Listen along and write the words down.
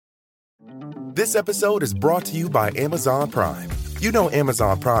This episode is brought to you by Amazon Prime. You know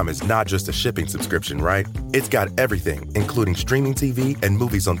Amazon Prime is not just a shipping subscription, right? It's got everything, including streaming TV and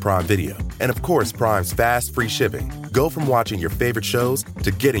movies on Prime Video. And of course, Prime's fast, free shipping. Go from watching your favorite shows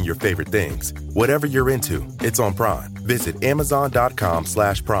to getting your favorite things. Whatever you're into, it's on Prime. Visit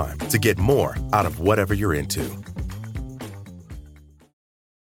Amazon.com/Prime to get more out of whatever you're into.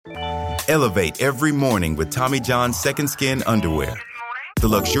 Elevate every morning with Tommy John's Second Skin underwear. The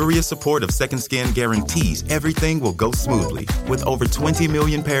luxurious support of Second Skin guarantees everything will go smoothly. With over 20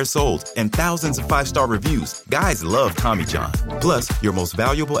 million pairs sold and thousands of 5-star reviews, guys love Tommy John. Plus, your most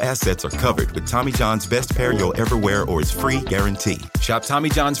valuable assets are covered with Tommy John's best pair you'll ever wear or its free guarantee. Shop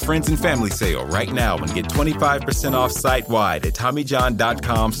Tommy John's Friends and Family Sale right now and get 25% off site-wide at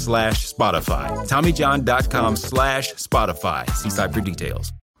TommyJohn.com/Spotify. TommyJohn.com/Spotify. See site for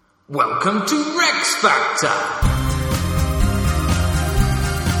details. Welcome to Rex Factor.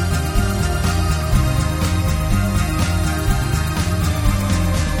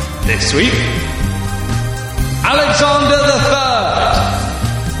 This week, Alexander III.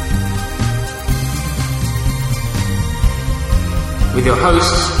 With your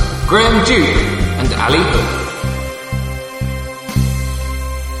hosts, Graham Duke and Ali Hood.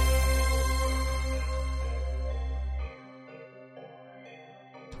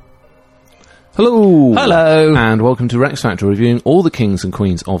 Hello! Hello! And welcome to Rex Factor, reviewing all the kings and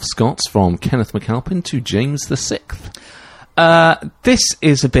queens of Scots, from Kenneth MacAlpin to James VI. This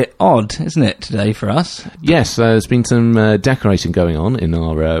is a bit odd, isn't it, today for us? Yes, there's been some decorating going on in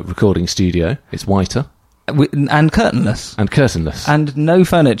our recording studio. It's whiter. And curtainless. And curtainless. And no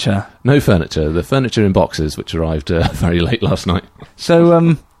furniture. No furniture. The furniture in boxes, which arrived very late last night.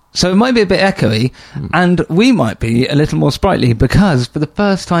 So it might be a bit echoey, and we might be a little more sprightly, because for the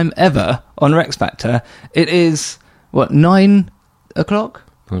first time ever on Rex Factor, it is, 9 o'clock?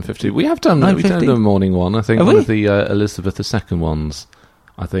 9:50. We have done the morning one. I think Have one we? of the Elizabeth II ones.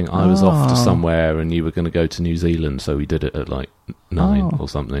 I think I was off to somewhere and you were going to go to New Zealand, so we did it at 9 or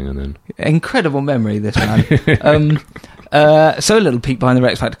something, and then... Incredible memory, this man. So a little peek behind the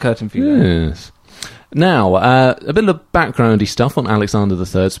Rex Factor curtain for you. Yes. Now, a bit of backgroundy stuff on Alexander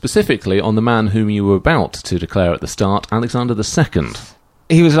III, specifically on the man whom you were about to declare at the start, Alexander II.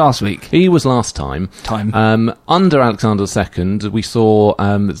 He was last week. He was last time. Under Alexander II, we saw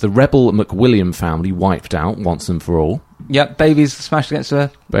the rebel MacWilliam family wiped out once and for all. Yep, babies smashed against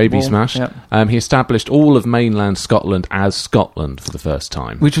a wall. Smashed. Yep. He established all of mainland Scotland as Scotland for the first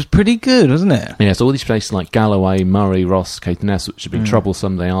time. Which was pretty good, wasn't it? Yes, all these places like Galloway, Murray, Ross, Caithness, which have been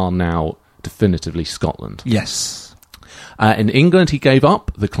troublesome, they are now definitively Scotland. Yes. In England, he gave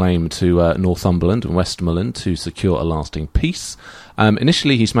up the claim to Northumberland and Westmoreland to secure a lasting peace.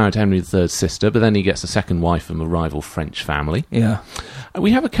 Initially, he's married to Henry III's sister, but then he gets a second wife from a rival French family. Yeah.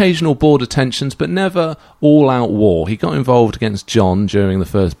 We have occasional border tensions, but never all-out war. He got involved against John during the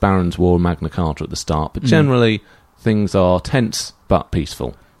First Barons' War and Magna Carta at the start, but generally, things are tense but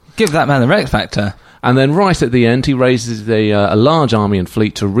peaceful. Give that man the Rex Factor. And then right at the end, he raises a large army and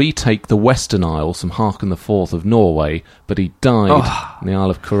fleet to retake the Western Isles from Haakon IV of Norway, but he died in the Isle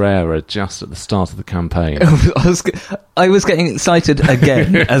of Carrera just at the start of the campaign. I was getting excited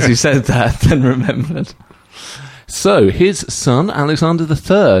again as you said that, then remembered. So, his son, Alexander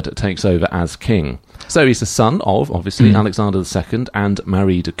III, takes over as king. So he's the son of, obviously, Alexander II and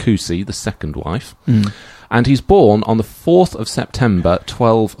Marie de Coucy, the second wife. And he's born on the 4th of September,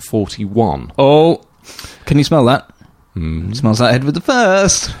 1241. Oh, can you smell that? Smells like Edward I.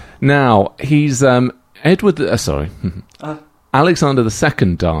 Now, he's Alexander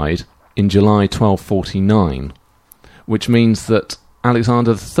II died in July 1249, which means that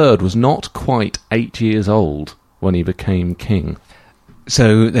Alexander III was not quite 8 years old when he became king.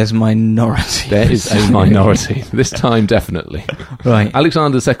 So there's a minority. There is a minority. This time, definitely. Right.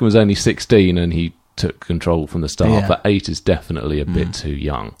 Alexander II was only 16 and he took control from the start, but 8 is definitely a bit too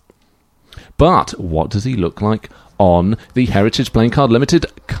young. But what does he look like on the Heritage Playing Card Limited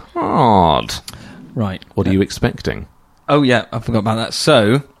card? Right. What are you expecting? Oh, yeah, I forgot about that.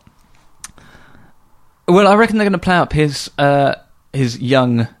 So, well, I reckon they're going to play up his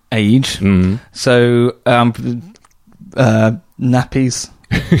young age. So, nappies.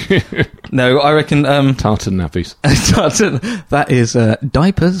 No, I reckon... tartan nappies. Tartan. That is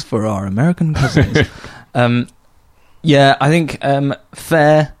diapers for our American cousins. Yeah, I think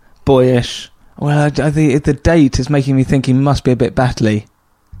fair, boyish. Well, I think the date is making me think he must be a bit battly.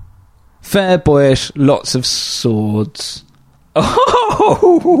 Fair, boyish, lots of swords.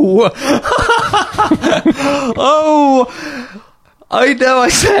 Oh! Oh! I know I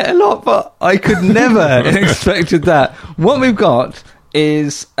say it a lot, but I could never have expected that. What we've got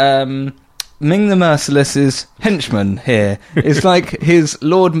is Ming the Merciless's henchman here. It's like his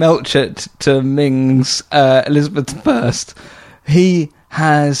Lord Melchett to Ming's Elizabeth I. He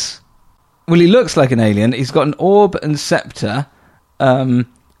has... Well, he looks like an alien. He's got an orb and scepter,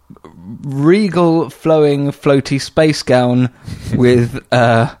 regal, flowing, floaty space gown with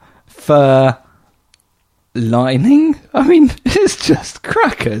fur lining. I mean, it's just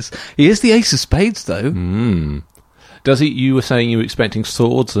crackers. He is the Ace of Spades, though. Does he? You were saying you were expecting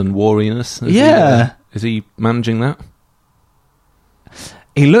swords and warriness. Is he managing that?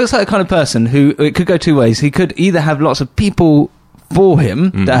 He looks like the kind of person who... It could go two ways. He could either have lots of people for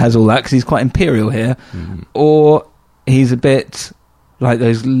him that has all that, because he's quite imperial here, or he's a bit like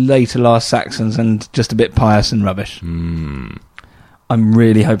those later last Saxons and just a bit pious and rubbish. I'm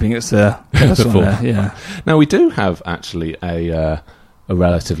really hoping it's the first one there, yeah. Now, we do have actually a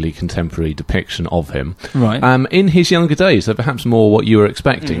relatively contemporary depiction of him. Right. In his younger days, so perhaps more what you were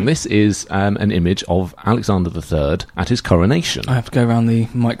expecting. This is an image of Alexander III at his coronation. I have to go around the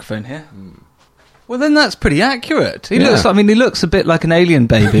microphone here. Well, then that's pretty accurate. He looks a bit like an alien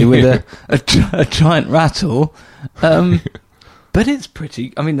baby with a giant rattle. But it's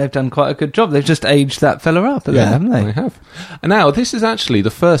pretty... I mean, they've done quite a good job. They've just aged that fella up there, haven't they? They have. And now, this is actually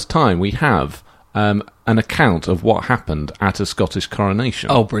the first time we have an account of what happened at a Scottish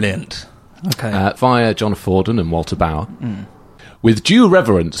coronation. Oh, brilliant. Okay. Via John Forden and Walter Bower. With due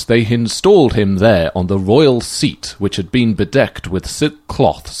reverence, they installed him there on the royal seat, which had been bedecked with silk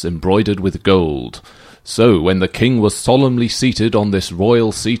cloths embroidered with gold. So, when the king was solemnly seated on this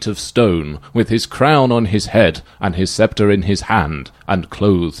royal seat of stone, with his crown on his head and his sceptre in his hand, and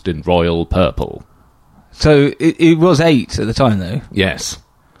clothed in royal purple. So, it was 8 at the time, though? Yes.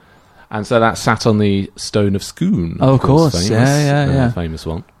 And so that sat on the stone of Scone. Oh, of course. Famous, Yeah. Famous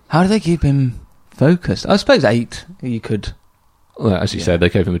one. How do they keep him focused? I suppose 8, you could... Well, as you said, they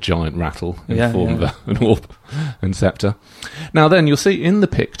gave him a giant rattle in the form of an orb and sceptre. Now then, you'll see in the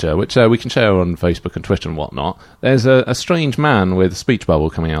picture, which we can share on Facebook and Twitter and whatnot, there's a strange man with a speech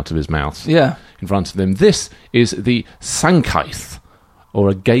bubble coming out of his mouth in front of them. This is the Sankaith, or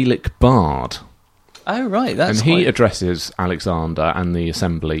a Gaelic bard. Oh, right. That's and he addresses Alexander and the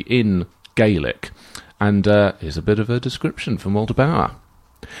assembly in Gaelic. And here's a bit of a description from Walter Bower.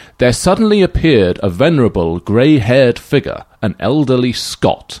 There suddenly appeared a venerable, grey-haired figure, an elderly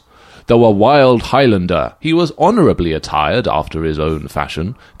Scot. Though a wild Highlander, he was honourably attired after his own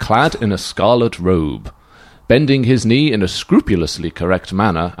fashion, clad in a scarlet robe. Bending his knee in a scrupulously correct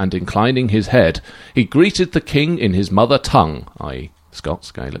manner, and inclining his head, he greeted the king in his mother tongue, i.e.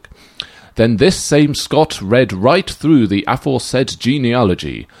 Scots, Gaelic. Then this same Scot read right through the aforesaid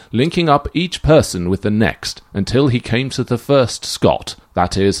genealogy, linking up each person with the next, until he came to the first Scot,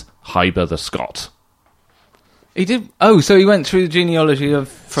 that is, Hyber the Scot. He did... Oh, so he went through the genealogy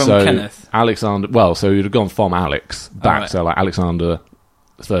from Kenneth. Alexander... Well, so he'd have gone from Alex back to like Alexander,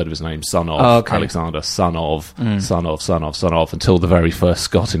 the third of his name, son of, Alexander, son of, son of, until the very first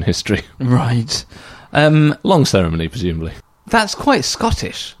Scot in history. Right. Long ceremony, presumably. That's quite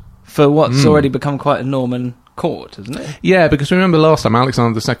Scottish for what's already become quite a Norman court, isn't it? Yeah, because remember last time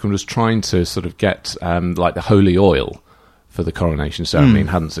Alexander II was trying to sort of get like the holy oil for the coronation ceremony and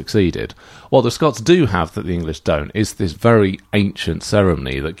hadn't succeeded. What the Scots do have that the English don't is this very ancient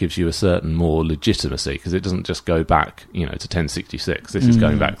ceremony that gives you a certain more legitimacy, because it doesn't just go back, to 1066. This is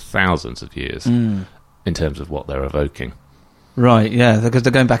going back thousands of years in terms of what they're evoking. Right, yeah, because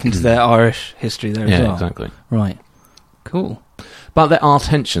they're going back into their Irish history there as well. Yeah, exactly. Right. Cool. But there are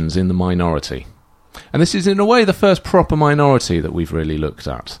tensions in the minority. And this is, in a way, the first proper minority that we've really looked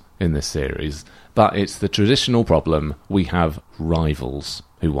at in this series. But it's the traditional problem. We have rivals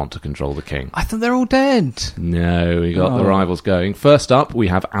who want to control the king. I thought they're all dead. No, we got the rivals going. First up, we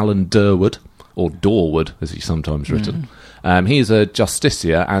have Alan Durwood, or Dorwood, as he's sometimes written. He is a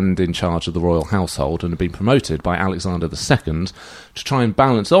justiciar and in charge of the royal household, and had been promoted by Alexander II to try and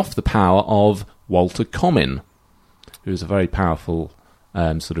balance off the power of Walter Comyn, who is a very powerful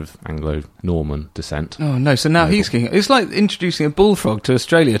sort of Anglo-Norman descent. Oh, no, so now he's king. It's like introducing a bullfrog to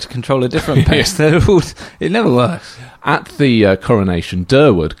Australia to control a different pest. It never works. At the coronation,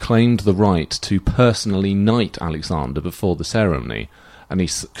 Durwood claimed the right to personally knight Alexander before the ceremony, and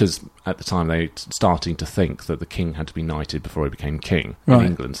because at the time they were starting to think that the king had to be knighted before he became king, in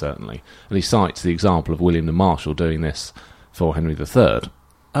England certainly. And he cites the example of William the Marshal doing this for Henry III.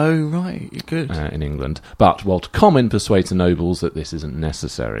 Oh, right, good. In England. But Walter Comyn persuades the nobles that this isn't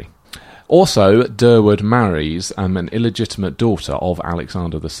necessary. Also, Durwood marries an illegitimate daughter of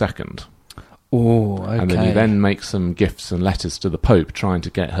Alexander II. Oh, okay. And then he then makes some gifts and letters to the Pope trying to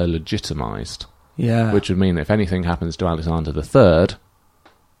get her legitimised. Yeah. Which would mean that if anything happens to Alexander III,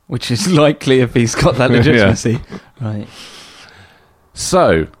 which is likely if he's got that legitimacy. Right.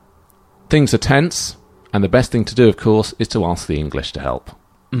 So, things are tense, and the best thing to do, of course, is to ask the English to help.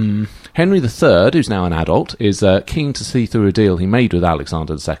 Henry III, who's now an adult, is keen to see through a deal he made with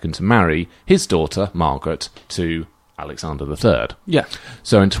Alexander II to marry his daughter, Margaret, to Alexander III. Yeah.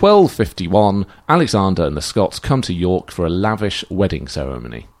 So in 1251, Alexander and the Scots come to York for a lavish wedding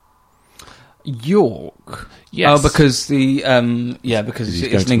ceremony. York? Yes. Oh, because because he's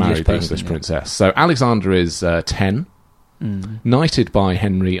it's going an to marry English the person. English princess. So Alexander is 10, knighted by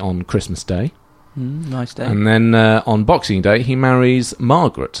Henry on Christmas Day. Nice day. And then on Boxing Day, he marries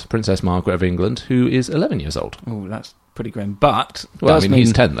Margaret, Princess Margaret of England, who is 11 years old. Oh, that's pretty grim. But Well, I mean,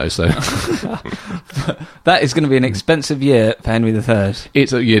 he's 10, though, so... that is going to be an expensive year for Henry III.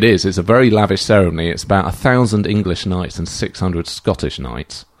 It is. It's a very lavish ceremony. It's about 1,000 English knights and 600 Scottish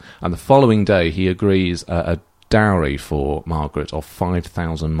knights. And the following day, he agrees a dowry for Margaret of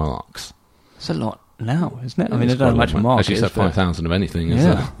 5,000 marks. That's a lot now, isn't it? I mean, I don't know much a mark Actually, is, said 5,000 of anything. Is,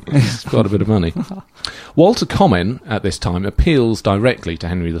 Yeah. it's quite a bit of money. Walter Comyn, at this time, appeals directly to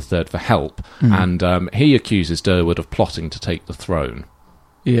Henry III for help, and he accuses Durward of plotting to take the throne.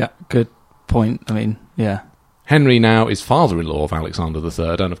 Yeah, good point. I mean, yeah. Henry now is father-in-law of Alexander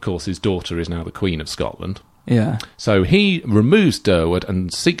III, and of course his daughter is now the Queen of Scotland. Yeah. So he removes Durward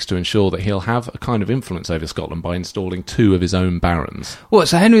and seeks to ensure that he'll have a kind of influence over Scotland by installing 2 of his own barons. What,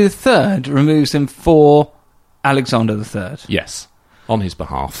 so Henry III removes him for Alexander III? Yes, on his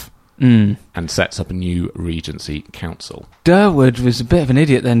behalf, Mm. and sets up a new regency council. Durward was a bit of an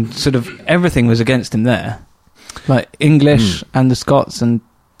idiot then. Sort of everything was against him there. Like English and the Scots, and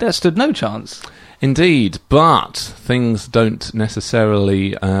there stood no chance. Indeed, but things don't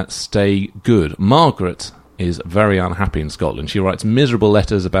necessarily stay good. Margaret is very unhappy in Scotland. She writes miserable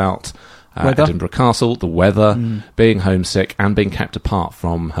letters about Edinburgh Castle, the weather, being homesick, and being kept apart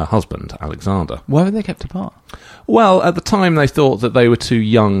from her husband, Alexander. Why were they kept apart? Well, at the time they thought that they were too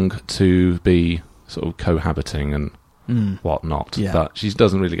young to be sort of cohabiting and whatnot, Yeah. but she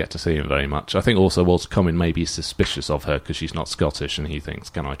doesn't really get to see him very much. I think also Walter Comyn may be suspicious of her because she's not Scottish, and he thinks,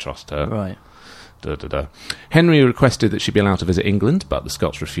 can I trust her? Right. Henry requested that she be allowed to visit England, but the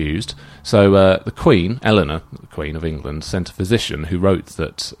Scots refused. So the Queen, Eleanor, the Queen of England, sent a physician who wrote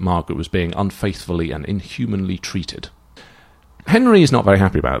that Margaret was being unfaithfully and inhumanly treated. Henry is not very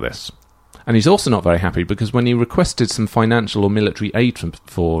happy about this. And he's also not very happy because when he requested some financial or military aid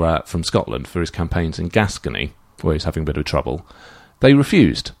from Scotland for his campaigns in Gascony, where he's having a bit of trouble, they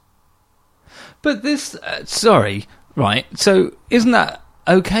refused. But this... right. So isn't that...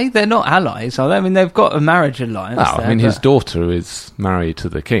 okay, they're not allies, are they? I mean, they've got a marriage alliance. Well, I mean, his daughter is married to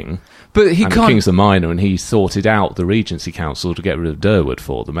the king. But he and can't... the king's a minor, and he sorted out the Regency Council to get rid of Durward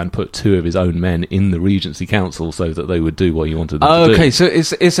for them and put 2 of his own men in the Regency Council so that they would do what he wanted them to do. Okay, so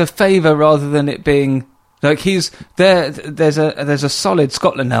it's a favour rather than it being... Like, he's... There's a solid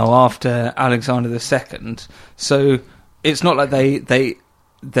Scotland now after Alexander II, so it's not like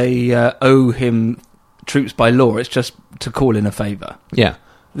they owe him troops by law, it's just to call in a favour. Yeah.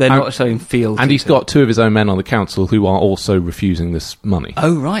 They're not showing fealty. And he's got 2 of his own men on the council who are also refusing this money.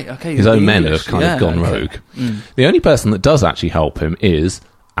 Oh, right, okay. His own men have kind of gone rogue. The only person that does actually help him is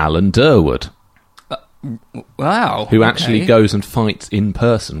Alan Durward. Wow. Who actually goes and fights in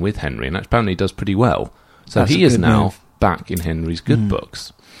person with Henry, and apparently does pretty well. So That's he a is good now move. back in Henry's good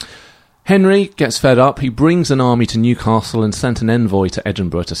books. Henry gets fed up. He brings an army to Newcastle and sent an envoy to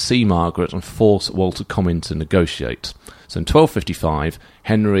Edinburgh to see Margaret and force Walter Comyn to negotiate. So in 1255,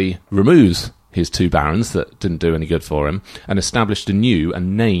 Henry removes his 2 barons that didn't do any good for him and established a new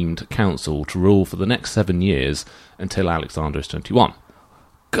and named council to rule for the next 7 years until Alexander is 21.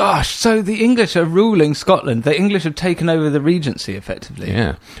 Gosh, so the English are ruling Scotland. The English have taken over the regency, effectively.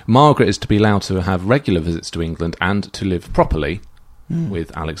 Yeah. Margaret is to be allowed to have regular visits to England and to live properly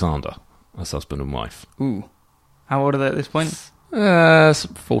with Alexander as husband and wife. Ooh. How old are they at this point?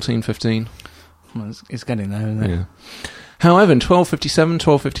 14, 15. Well, it's getting there, isn't it? Yeah. However, in 1257,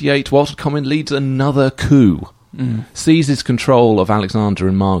 1258, Walter Comyn leads another coup, seizes control of Alexander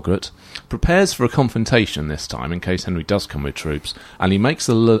and Margaret, prepares for a confrontation this time in case Henry does come with troops, and he makes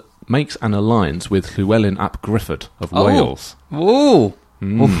an alliance with Llywelyn ap Griffith of Wales. Ooh.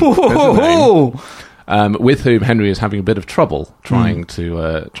 Ooh. With whom Henry is having a bit of trouble trying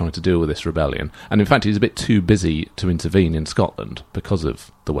to deal with this rebellion, and in fact he's a bit too busy to intervene in Scotland because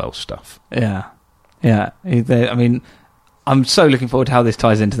of the Welsh stuff. Yeah. I mean, I'm so looking forward to how this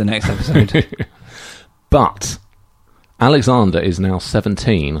ties into the next episode. But Alexander is now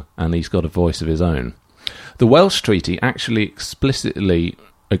 17 and he's got a voice of his own. The Welsh Treaty actually explicitly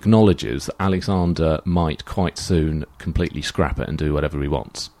acknowledges that Alexander might quite soon completely scrap it and do whatever he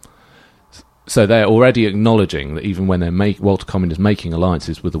wants. So they're already acknowledging that even when Walter Comyn is making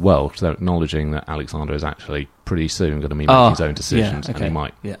alliances with the Welsh, they're acknowledging that Alexander is actually pretty soon going to be making his own decisions, and he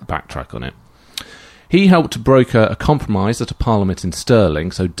might backtrack on it. He helped to broker a compromise at a parliament in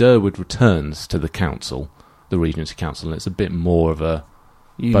Stirling, so Durwood returns to the council, the Regency Council, and it's a bit more of a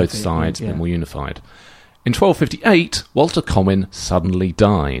both sides, a bit more unified. In 1258, Walter Comyn suddenly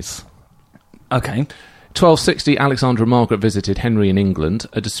dies. Okay. 1260, Alexander and Margaret visited Henry in England.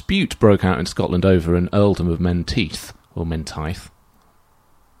 A dispute broke out in Scotland over an earldom of Menteith, or Menteith.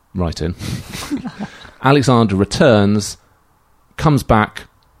 Right in. Alexander returns, comes back,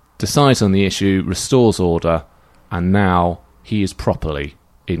 decides on the issue, restores order, and now he is properly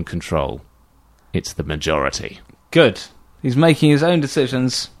in control. It's the majority. Good. He's making his own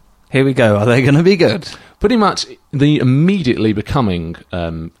decisions. Here we go. Are they going to be good? Pretty much, the immediately becoming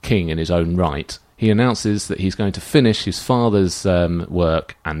king in his own right, he announces that he's going to finish his father's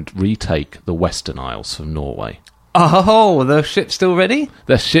work and retake the Western Isles from Norway. Oh, the ship's still ready?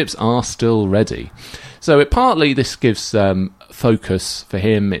 Their ships are still ready. So partly this gives focus for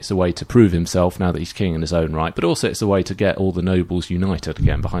him. It's a way to prove himself now that he's king in his own right, but also it's a way to get all the nobles united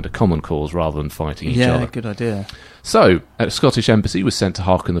again behind a common cause rather than fighting each other. Yeah, good idea. So, a Scottish embassy was sent to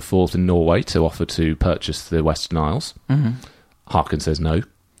Haakon IV in Norway to offer to purchase the Western Isles. Mm-hmm. Haakon says no.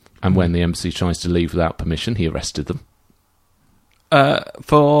 And when the embassy tries to leave without permission, he arrested them.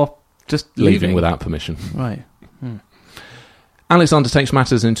 For just leaving without permission. Right. Alexander takes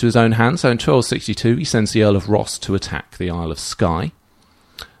matters into his own hands, so in 1262 he sends the Earl of Ross to attack the Isle of Skye,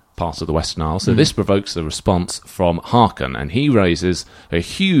 part of the Western Isles. So this provokes a response from Haakon, and he raises a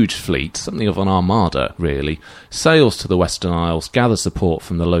huge fleet, something of an armada, really, sails to the Western Isles, gathers support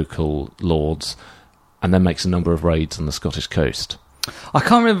from the local lords, and then makes a number of raids on the Scottish coast. I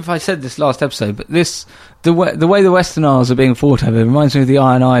can't remember if I said this last episode, but the way the Western Isles are being fought over reminds me of the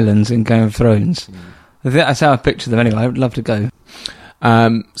Iron Islands in Game of Thrones. I think that's how I picture them anyway. I would love to go.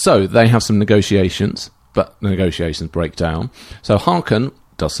 So they have some negotiations, but the negotiations break down. So Haakon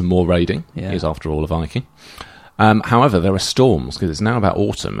does some more raiding. Yeah. He's, after all, a Viking. However, there are storms, because it's now about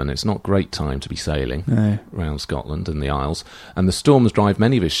autumn, and it's not a great time to be sailing around Scotland and the Isles. And the storms drive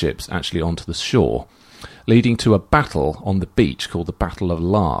many of his ships actually onto the shore, leading to a battle on the beach called the Battle of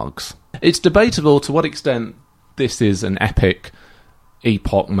Largs. It's debatable to what extent this is an epic,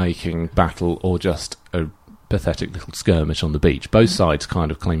 epoch-making battle or just a pathetic little skirmish on the beach. Both sides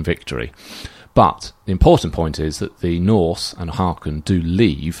kind of claim victory. But the important point is that the Norse and Haakon do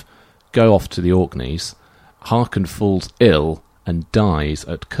leave, go off to the Orkneys. Haakon falls ill and dies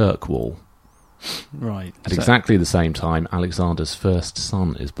at Kirkwall. Right. At exactly the same time, Alexander's first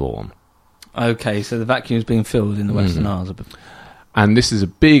son is born. Okay, so the vacuum's being filled in the Western Isles. And this is a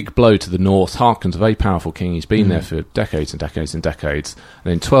big blow to the North. Haakon's a very powerful king. He's been there for decades and decades and decades.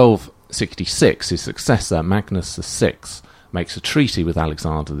 And in 1266, his successor, Magnus VI, makes a treaty with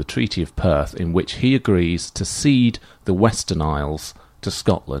Alexander, the Treaty of Perth, in which he agrees to cede the Western Isles to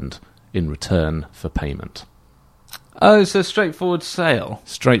Scotland in return for payment. Oh, so straightforward sale.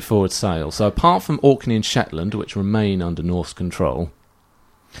 Straightforward sale. So apart from Orkney and Shetland, which remain under Norse control,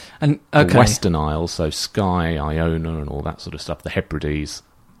 and the Western Isles, so Skye, Iona and all that sort of stuff, the Hebrides,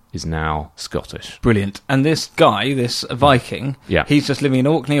 is now Scottish. Brilliant. And this guy, this Viking, he's just living in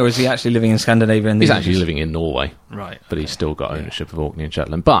Orkney, or is he actually living in Scandinavia? He's actually living in Norway. Right. But he's still got ownership of Orkney and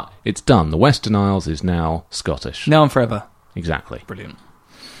Shetland. But it's done. The Western Isles is now Scottish. Now and forever. Exactly. Brilliant.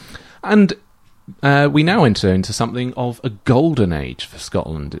 And we now enter into something of a golden age for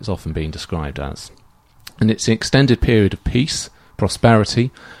Scotland, it's often been described as. And it's an extended period of peace,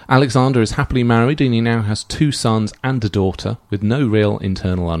 prosperity. Alexander is happily married, and he now has 2 sons and a daughter with no real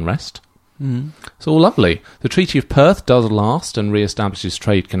internal unrest. It's all lovely. The Treaty of Perth does last and re-establishes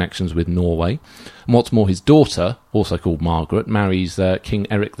trade connections with Norway. And what's more, his daughter, also called Margaret, marries King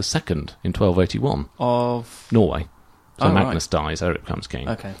Eric II in 1281 of Norway. So Magnus dies, Eric becomes king.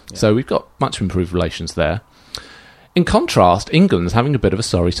 Okay. Yeah. So we've got much improved relations there. In contrast, England's having a bit of a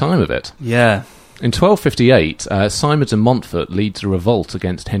sorry time of it. Yeah. In 1258, Simon de Montfort leads a revolt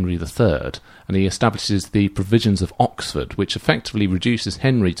against Henry III, and he establishes the Provisions of Oxford, which effectively reduces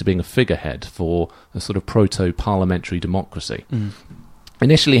Henry to being a figurehead for a sort of proto-parliamentary democracy.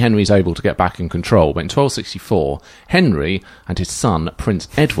 Initially, Henry's able to get back in control, but in 1264, Henry and his son, Prince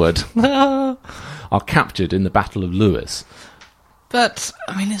Edward, are captured in the Battle of Lewes. But,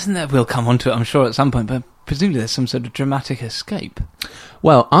 I mean, isn't there... We'll come on to it, I'm sure, at some point, but presumably there's some sort of dramatic escape.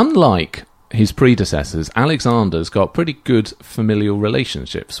 Well, unlike his predecessors, Alexander's got pretty good familial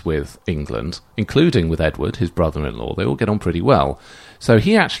relationships with England, including with Edward, his brother-in-law. They all get on pretty well. So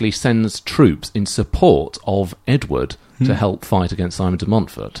he actually sends troops in support of Edward to help fight against Simon de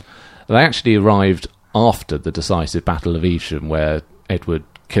Montfort. They actually arrived after the decisive Battle of Evesham, where Edward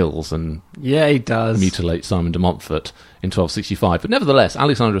kills and he does mutilates Simon de Montfort in 1265. But nevertheless,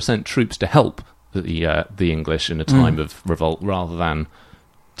 Alexander sent troops to help the English in a time of revolt, rather than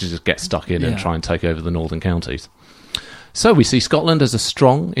to just get stuck in and try and take over the northern counties. So we see Scotland as a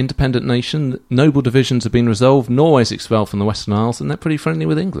strong, independent nation. Noble divisions have been resolved. Norway's expelled from the Western Isles, and they're pretty friendly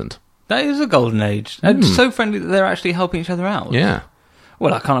with England. That is a golden age. And so friendly that they're actually helping each other out. Yeah.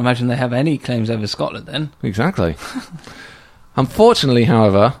 Well, I can't imagine they have any claims over Scotland then. Exactly. Unfortunately,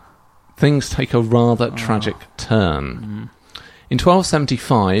 however, things take a rather tragic turn. In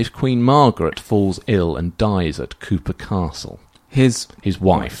 1275, Queen Margaret falls ill and dies at Cooper Castle. His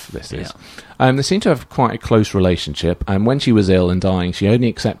wife, this is. Yeah. They seem to have quite a close relationship, and when she was ill and dying, she only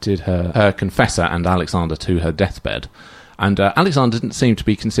accepted her confessor and Alexander to her deathbed. And Alexander didn't seem to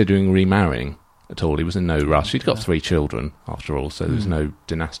be considering remarrying at all. He was in no rush. He'd got 3 children, after all, so there was no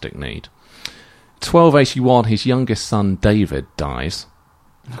dynastic need. 1281, his youngest son, David, dies.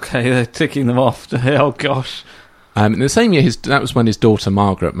 Okay, they're ticking them off. Oh, gosh. In the same year, that was when his daughter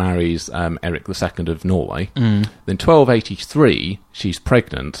Margaret marries Eric II of Norway. Then 1283, she's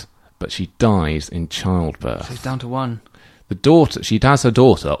pregnant, but she dies in childbirth. She's down to 1. She has her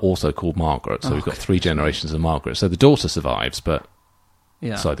daughter, also called Margaret, so we've got 3 generations of Margaret. So the daughter survives, but...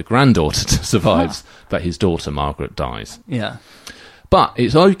 Yeah. Sorry, the granddaughter survives, but his daughter Margaret dies. Yeah. But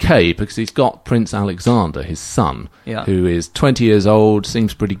it's okay, because he's got Prince Alexander, his son, who is 20 years old,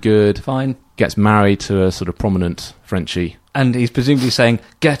 seems pretty good. Fine. Gets married to a sort of prominent Frenchie. And he's presumably saying,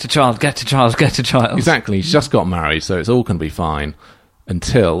 get a child, get a child, get a child. Exactly, he's just got married, so it's all going to be fine.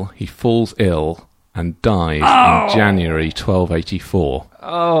 Until he falls ill and dies in January 1284.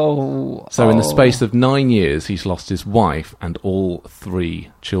 So in the space of 9 years, he's lost his wife and all 3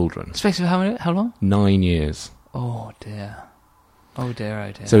 children. Space of how long? 9 years. Oh, dear. Oh, dear,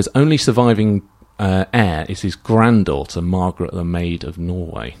 oh, dear. So his only surviving heir is his granddaughter, Margaret the Maid of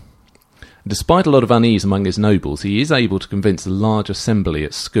Norway. Despite a lot of unease among his nobles, he is able to convince a large assembly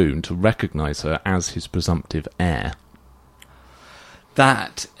at Scone to recognise her as his presumptive heir.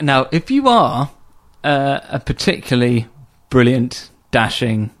 Now, if you are a particularly brilliant,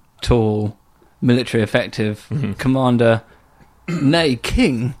 dashing, tall, military effective commander, nay,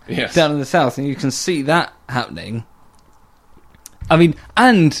 king, down in the south, and you can see that happening... I mean,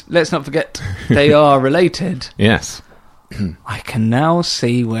 and let's not forget, they are related. Yes. I can now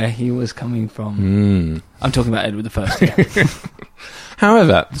see where he was coming from. I'm talking about Edward I.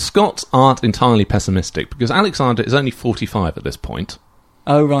 However, the Scots aren't entirely pessimistic, because Alexander is only 45 at this point.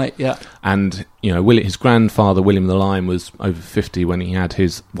 Oh, right, yeah. And, his grandfather, William the Lion, was over 50 when he had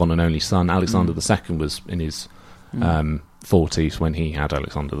his one and only son. Alexander II was in his 40s when he had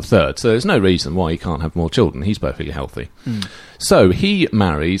Alexander III. So there's no reason why he can't have more children. He's perfectly healthy. So he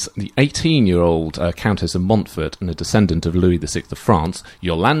marries the 18-year-old Countess of Montfort and a descendant of Louis VI of France,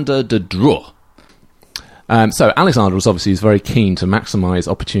 Yolande de Dreux. So Alexander was obviously very keen to maximise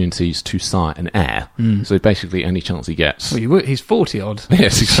opportunities to sire an heir. So basically any chance he gets. Well, he's 40-odd.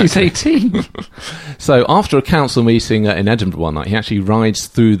 Yes, exactly. She's 18. So after a council meeting in Edinburgh one night, he actually rides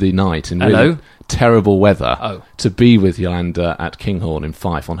through the night in really terrible weather to be with Yolanda at Kinghorn in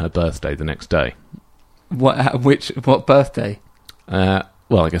Fife on her birthday the next day. What birthday?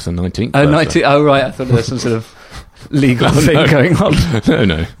 Well, I guess the 19th. Oh, 19th. Oh, right. I thought there was some sort of legal thing going on.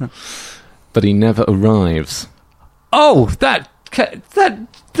 No. But he never arrives. Oh, that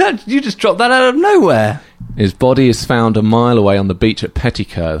you just dropped that out of nowhere. His body is found a mile away on the beach at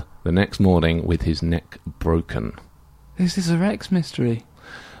Petticoat the next morning with his neck broken. Is this a Rex mystery?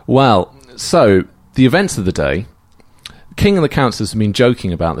 Well, so the events of the day. The king and the councillors have been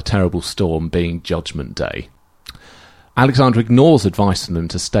joking about the terrible storm being Judgment Day. Alexander ignores advice from them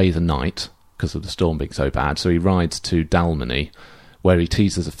to stay the night because of the storm being so bad, so he rides to Dalmeny, where he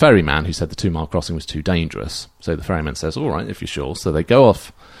teases a ferryman who said the 2-mile crossing was too dangerous. So the ferryman says, all right, if you're sure. So they go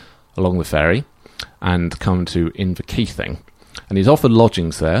off along the ferry and come to Inverkeithing. And he's offered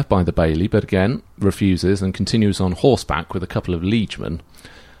lodgings there by the bailey, but again refuses and continues on horseback with a couple of liegemen.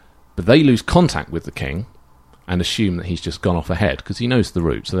 But they lose contact with the king and assume that he's just gone off ahead, because he knows the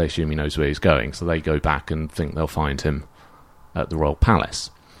route, so they assume he knows where he's going. So they go back and think they'll find him at the royal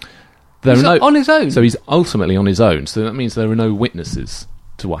palace. He's on his own? So he's ultimately on his own, so that means there are no witnesses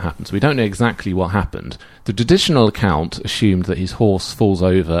to what happened. So we don't know exactly what happened. The traditional account assumed that his horse falls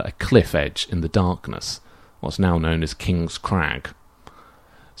over a cliff edge in the darkness, what's now known as King's Crag.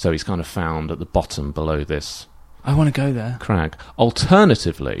 So he's kind of found at the bottom below this. I want to go there. Crag.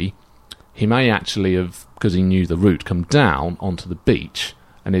 Alternatively, he may actually have, because he knew the route, come down onto the beach,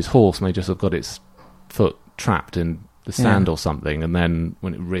 and his horse may just have got its foot trapped in the sand or something, and then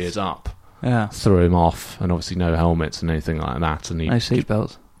when it reared up, threw him off, and obviously no helmets and anything like that, and he no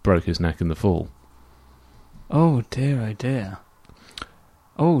seatbelts, broke his neck in the fall. Oh dear, oh dear.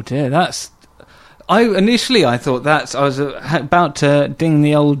 Oh dear, that's... I thought I was about to ding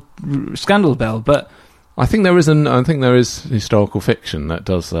the old scandal bell, but... I think there is historical fiction that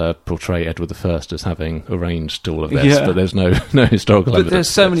does portray Edward I as having arranged all of this, but there's no historical evidence. But there's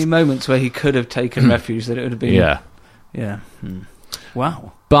so many moments where he could have taken refuge that it would have been... Yeah.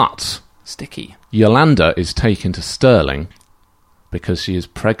 Wow. But... Sticky. Yolanda is taken to Stirling because she is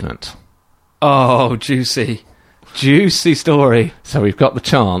pregnant. Oh, juicy. Juicy story. So we've got the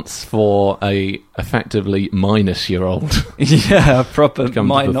chance for a effectively -year-old. Yeah, a proper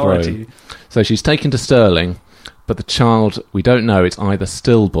minority. So she's taken to Stirling, but the child, we don't know, it's either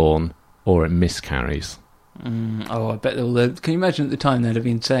stillborn or it miscarries. I bet can you imagine at the time they'd have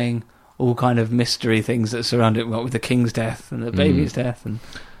been saying all kind of mystery things that surround it, with the king's death and the baby's death.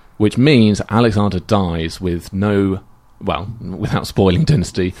 Which means Alexander dies with without spoiling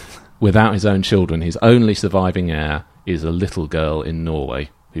dynasty, without his own children. His only surviving heir is a little girl in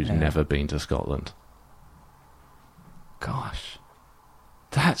Norway who's never been to Scotland. Gosh.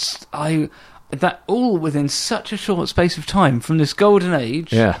 That all within such a short space of time, from this golden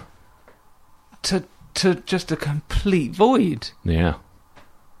age to just a complete void. Yeah.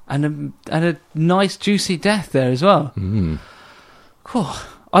 And a nice juicy death there as well. Cool.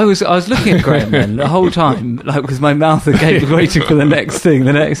 I was looking at Graham then the whole time, like with my mouth agape, waiting for the next thing.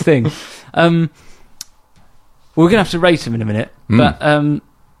 We're going to have to rate him in a minute, but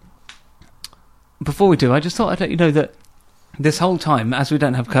before we do, I just thought I'd let you know that this whole time, as we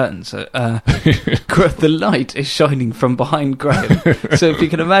don't have curtains, the light is shining from behind Graham. So if you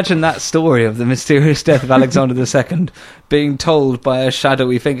can imagine that story of the mysterious death of Alexander II being told by a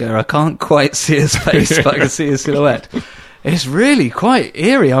shadowy figure, I can't quite see his face, but I can see his silhouette. It's really quite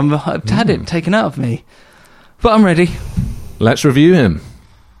eerie. I've had it taken out of me. But I'm ready. Let's review him.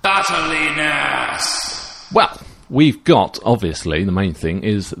 Battliness! Well, we've got, obviously, the main thing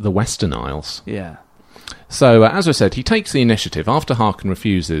is the Western Isles. Yeah. So, as I said, he takes the initiative. After Harkon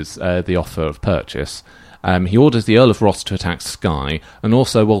refuses the offer of purchase, he orders the Earl of Ross to attack Skye, and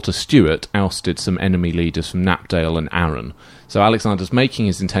also Walter Stewart ousted some enemy leaders from Knapdale and Arran. So Alexander's making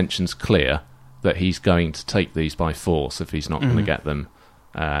his intentions clear, that he's going to take these by force if he's not going to get them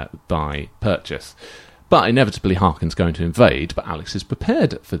by purchase. But inevitably Harkon's going to invade, but Alex is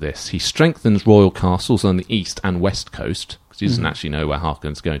prepared for this. He strengthens royal castles on the east and west coast, because he doesn't actually know where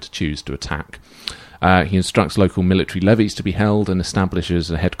Harkon's going to choose to attack. He instructs local military levies to be held and establishes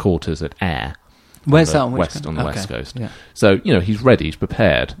a headquarters at Ayr. Where's that on the west coast? Yeah. So, he's ready, he's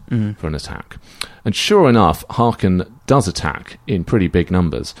prepared for an attack. And sure enough, Harkon does attack in pretty big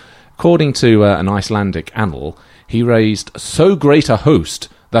numbers. According to an Icelandic annal, he raised so great a host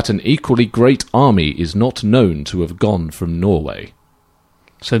that an equally great army is not known to have gone from Norway.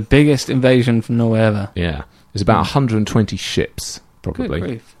 So biggest invasion from Norway ever. Yeah. There's about 120 ships, probably. Good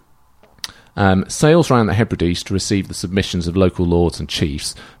grief. Sails around the Hebrides to receive the submissions of local lords and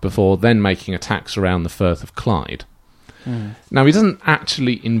chiefs before then making attacks around the Firth of Clyde. Now, he doesn't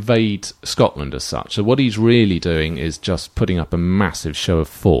actually invade Scotland as such, so what he's really doing is just putting up a massive show of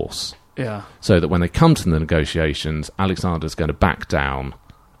force. Yeah. So that when they come to the negotiations, Alexander's going to back down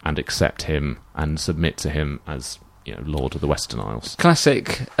and accept him and submit to him as, Lord of the Western Isles.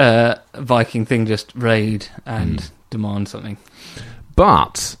 Classic Viking thing, just raid and demand something.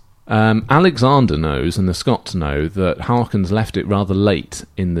 But Alexander knows, and the Scots know, that Harkon's left it rather late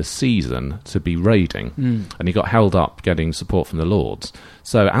in the season to be raiding, and he got held up getting support from the lords.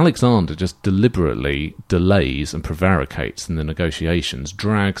 So Alexander just deliberately delays and prevaricates in the negotiations,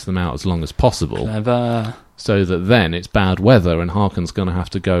 drags them out as long as possible, Clever. So that then it's bad weather and Harkon's going to have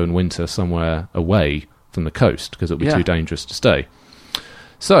to go and winter somewhere away from the coast because it'll be too dangerous to stay.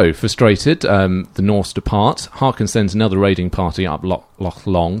 So, frustrated, the Norse depart. Harkon sends another raiding party up Loch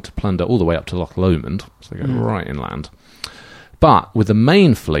Long to plunder all the way up to Loch Lomond, so they go right inland. But with the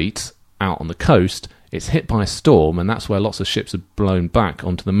main fleet out on the coast, it's hit by a storm, and that's where lots of ships are blown back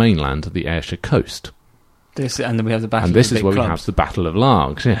onto the mainland of the Ayrshire coast. And then we have the Battle of the Big Clubs. And this is where we have the Battle of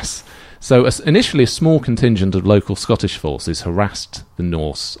Largs, yes. So initially a small contingent of local Scottish forces harassed the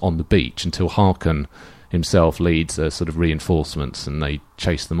Norse on the beach until Harkon himself leads a sort of reinforcements and they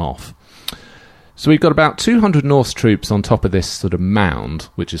chase them off. So we've got about 200 Norse troops on top of this sort of mound,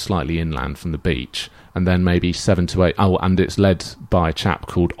 which is slightly inland from the beach, and then maybe 7 to 8... Oh, and it's led by a chap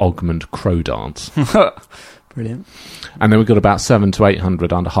called Ogmund Crowdance. Brilliant. And then we've got about 700 to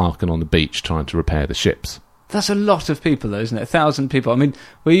 800 under Harkon on the beach trying to repair the ships. That's a lot of people, though, isn't it? 1,000 people. I mean,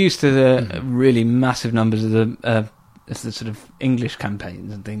 we're used to the really massive numbers of the as the sort of English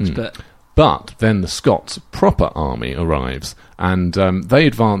campaigns and things, But then the Scots' proper army arrives, and they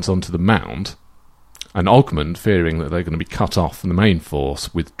advance onto the mound, and Ogmund, fearing that they're going to be cut off from the main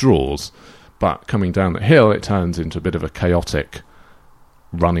force, withdraws. But coming down the hill, it turns into a bit of a chaotic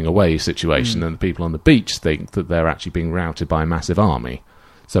running away situation, and the people on the beach think that they're actually being routed by a massive army.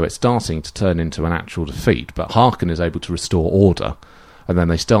 So it's starting to turn into an actual defeat, but Haakon is able to restore order, and then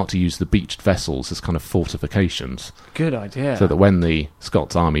they start to use the beached vessels as kind of fortifications. Good idea. So that when the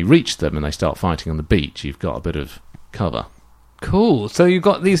Scots army reach them and they start fighting on the beach, you've got a bit of cover. Cool. So you've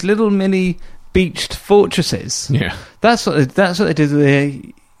got these little mini beached fortresses. Yeah. That's what they did with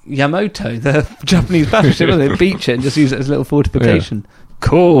the Yamato, the Japanese battleship. They beach it and just use it as a little fortification. Yeah.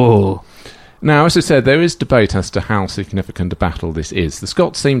 Cool. Now, as I said, there is debate as to how significant a battle this is. The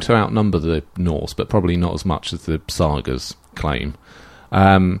Scots seem to outnumber the Norse, but probably not as much as the sagas claim.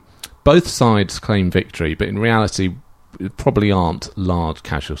 Both sides claim victory, but in reality, it probably aren't large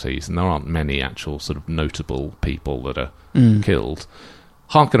casualties, and there aren't many actual sort of notable people that are killed.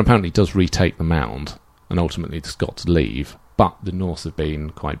 Haakon apparently does retake the mound, and ultimately the Scots leave, but the Norse have been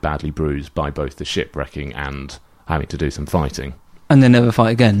quite badly bruised by both the shipwrecking and having to do some fighting. And they never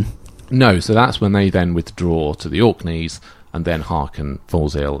fight again? No, so that's when they then withdraw to the Orkneys, and then Haakon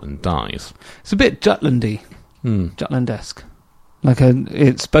falls ill and dies. It's a bit Jutlandy, Jutland-esque.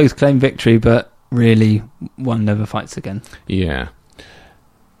 It's both claim victory, but really one never fights again. Yeah.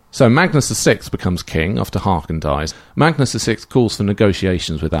 So Magnus VI becomes king after Haakon dies. Magnus VI calls for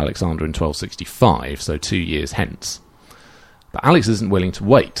negotiations with Alexander in 1265, so 2 years hence. But Alex isn't willing to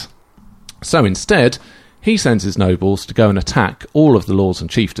wait. So instead, he sends his nobles to go and attack all of the lords and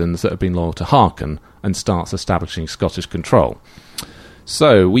chieftains that have been loyal to Haakon and starts establishing Scottish control.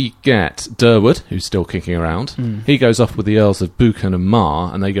 So we get Durwood, who's still kicking around. He goes off with the Earls of Buchan and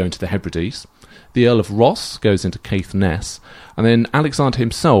Mar, and they go into the Hebrides. The Earl of Ross goes into Caithness, and then Alexander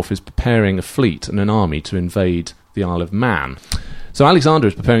himself is preparing a fleet and an army to invade the Isle of Man. So Alexander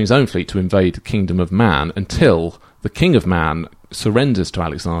is preparing his own fleet to invade the Kingdom of Man until the King of Man surrenders to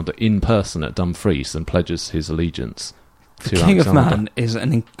Alexander in person at Dumfries and pledges his allegiance to King Alexander. of Man is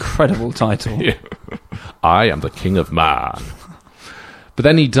an incredible title. Yeah. I am the King of Man. But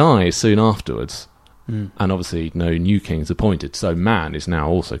then he dies soon afterwards, and obviously no new king is appointed, so Man is now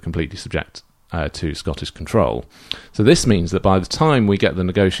also completely subject to Scottish control. So this means that by the time we get the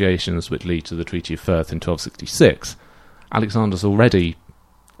negotiations which lead to the Treaty of Firth in 1266, Alexander's already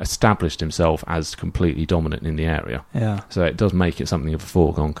established himself as completely dominant in the area. Yeah. So it does make it something of a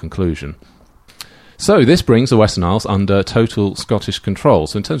foregone conclusion. So this brings the Western Isles under total Scottish control.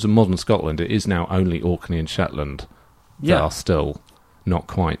 So in terms of modern Scotland, it is now only Orkney and Shetland that are still not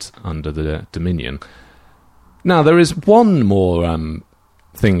quite under the Dominion. Now, there is one more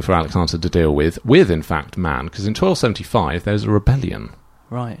thing for Alexander to deal with in fact, Man, because in 1275 there's a rebellion.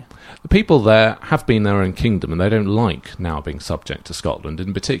 Right. The people there have been their own kingdom, and they don't like now being subject to Scotland.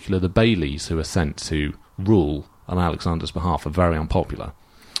 In particular, the Baileys who are sent to rule on Alexander's behalf are very unpopular.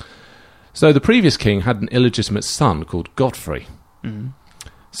 So the previous king had an illegitimate son called Godfrey.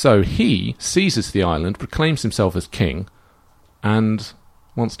 So he seizes the island, proclaims himself as king, and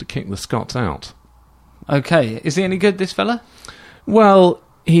wants to kick the Scots out. Okay. Is he any good, this fella? Well,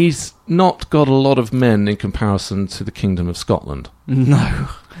 he's not got a lot of men in comparison to the Kingdom of Scotland. No.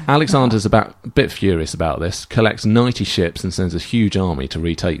 Alexander's a bit furious about this, collects 90 ships and sends a huge army to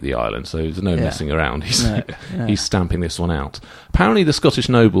retake the island, so there's no messing around. He's stamping this one out. Apparently the Scottish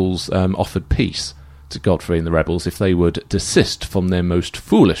nobles offered peace to Godfrey and the rebels if they would desist from their most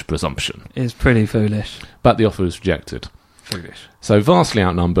foolish presumption. It's pretty foolish. But the offer was rejected. Foolish. So vastly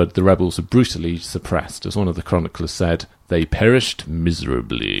outnumbered, the rebels are brutally suppressed. As one of the chroniclers said, they perished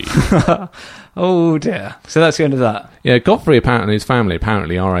miserably. Oh dear. So that's the end of that. Yeah, Godfrey and his family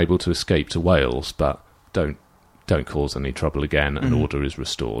apparently are able to escape to Wales, but don't cause any trouble again, and order is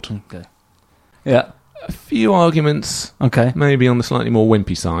restored. Okay. Yeah. A few arguments, maybe on the slightly more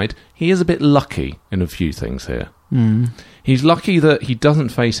wimpy side. He is a bit lucky in a few things here. He's lucky that he doesn't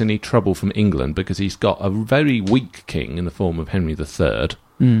face any trouble from England because he's got a very weak king in the form of Henry III.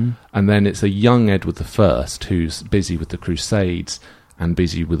 And then it's a young Edward I who's busy with the Crusades and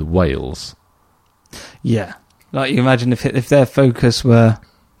busy with Wales. Yeah. Like, you imagine if their focus were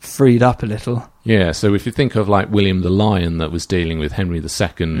freed up a little. Yeah, so if you think of like William the Lion that was dealing with Henry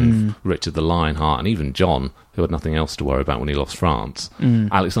II, Richard the Lionheart, and even John, who had nothing else to worry about when he lost France,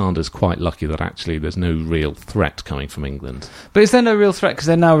 Alexander's quite lucky that actually there's no real threat coming from England. But is there no real threat because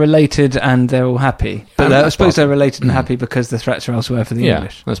they're now related and they're all happy? But I suppose they're related and happy because the threats are elsewhere for the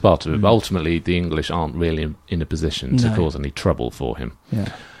English. Yeah, that's part of it. But ultimately, the English aren't really in a position to cause any trouble for him.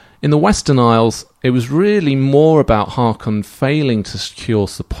 Yeah. In the Western Isles, it was really more about Haakon failing to secure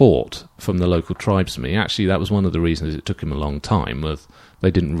support from the local tribesmen. Actually, that was one of the reasons it took him a long time, was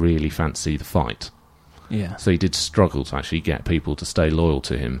they didn't really fancy the fight. Yeah. So he did struggle to actually get people to stay loyal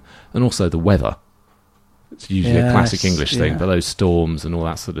to him. And also the weather. It's usually a classic English thing, but those storms and all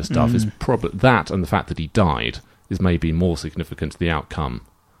that sort of stuff is probably that, and the fact that he died is maybe more significant to the outcome,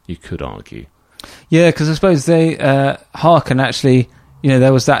 you could argue. Yeah, because I suppose they Haakon actually,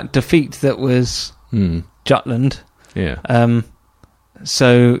 there was that defeat that was Jutland. Yeah.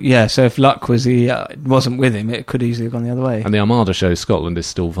 So if luck wasn't with him, it could easily have gone the other way. And the Armada shows Scotland is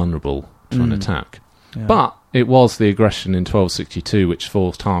still vulnerable to an attack. Yeah. But it was the aggression in 1262 which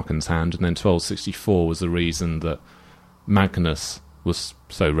forced Haakon's hand, and then 1264 was the reason that Magnus was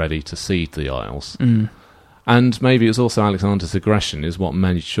so ready to cede the Isles. And maybe it was also Alexander's aggression is what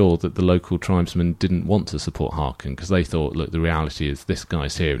made sure that the local tribesmen didn't want to support Haakon, because they thought, look, the reality is this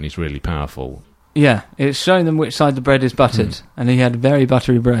guy's here and he's really powerful. Yeah, it's showing them which side the bread is buttered, and he had very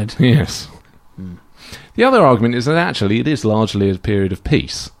buttery bread. Yes. The other argument is that actually it is largely a period of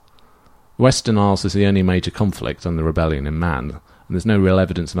peace. Western Isles is the only major conflict on the rebellion in Man, and there's no real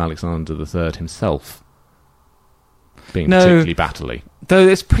evidence of Alexander III himself being particularly battly. Though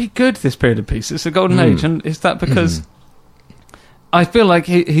it's pretty good, this period of peace. It's a golden age, and is that because I feel like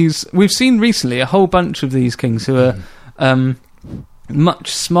we've seen recently a whole bunch of these kings who are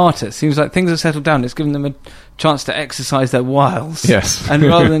much smarter. It seems like things have settled down. It's given them a chance to exercise their wiles. Yes. And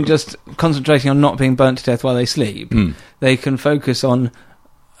rather than just concentrating on not being burnt to death while they sleep, they can focus on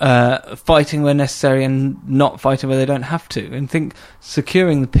fighting where necessary and not fighting where they don't have to. And think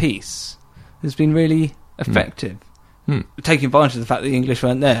securing the peace has been really effective. Taking advantage of the fact that the English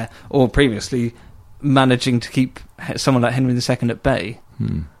weren't there, or previously managing to keep someone like Henry II at bay.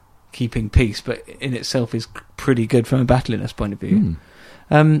 Keeping peace, but in itself is pretty good from a battliness point of view.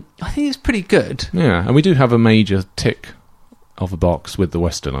 I think it's pretty good. Yeah, and we do have a major tick of a box with the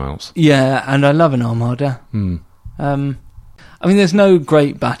Western Isles. Yeah, and I love an armada. I mean, there's no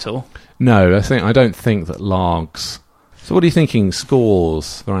great battle. No, I don't think that Largs... So what are you thinking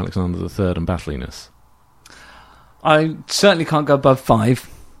scores for Alexander III and battliness? I certainly can't go above 5.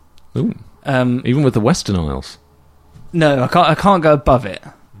 Ooh. Even with the Western Isles? No, I can't go above it.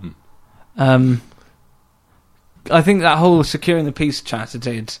 I think that whole securing the peace chat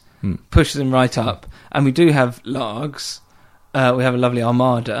did pushes them right up. And we do have Largs. We have a lovely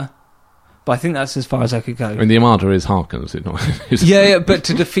armada. But I think that's as far as I could go. I mean, the armada is Haakon, is it not? yeah, but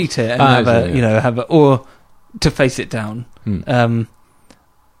to defeat it and or to face it down.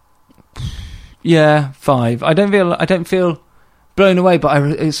 Yeah, 5. I don't feel blown away, but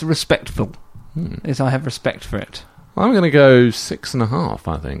it's respectful. I have respect for it. I'm going to go 6.5,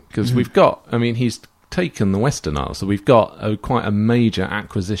 I think, because we've got... I mean, he's taken the Western Isles, so we've got quite a major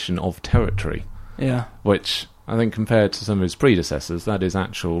acquisition of territory. Yeah. Which, I think, compared to some of his predecessors, that is a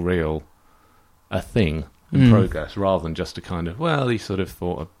thing in progress, rather than just a kind of, well, he sort of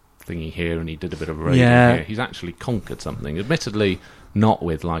thought a thingy here and he did a bit of a raiding here. He's actually conquered something, admittedly not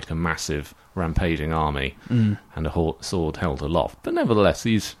with like a massive rampaging army and a sword held aloft, but nevertheless,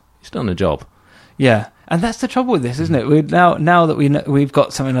 he's done a job. Yeah. And that's the trouble with this, isn't it? Now that we've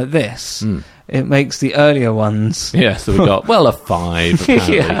got something like this, it makes the earlier ones... Yeah, so we've got, a 5,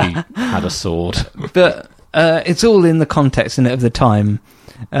 apparently he had a sword. But it's all in the context, isn't it, of the time.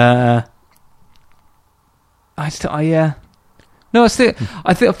 I feel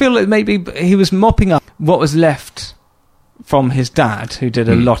like maybe he was mopping up what was left from his dad, who did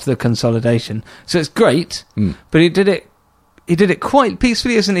a lot of the consolidation. So it's great, but he did it quite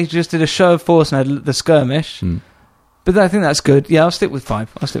peacefully, isn't he? He just did a show of force and had the skirmish. But I think that's good. Yeah, I'll stick with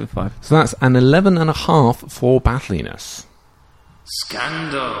 5. So that's an 11.5 for battliness.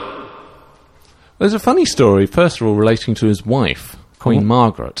 Scandal. There's a funny story, first of all, relating to his wife, Queen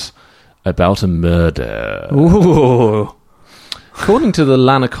Margaret, about a murder. Ooh. According to the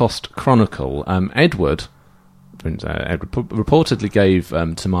Lanercost Chronicle, Edward reportedly gave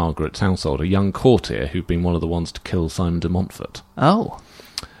to Margaret's household a young courtier who'd been one of the ones to kill Simon de Montfort. Oh.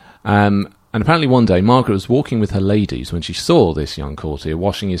 And apparently one day Margaret was walking with her ladies when she saw this young courtier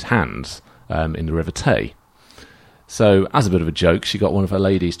washing his hands in the River Tay. So, as a bit of a joke, she got one of her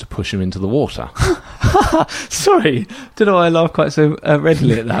ladies to push him into the water. Sorry, don't know why I laugh quite so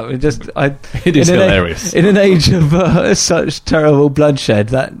readily at that. It is hilarious. In an age of such terrible bloodshed,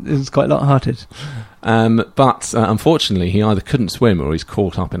 that is quite light-hearted. But unfortunately, he either couldn't swim or he's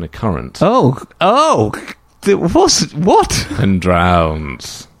caught up in a current. Oh, what? And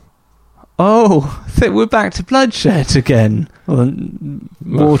drowned. Oh, we're back to bloodshed again.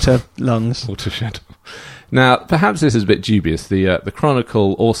 Water lungs. Watershed. Now, perhaps this is a bit dubious. The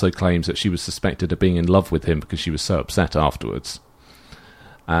Chronicle also claims that she was suspected of being in love with him because she was so upset afterwards.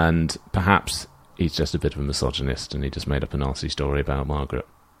 And perhaps he's just a bit of a misogynist and he just made up a nasty story about Margaret.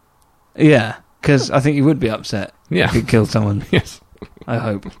 Yeah, because I think he would be upset if he killed someone. Yes. I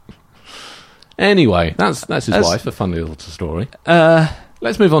hope. Anyway, that's his wife, a funny little story.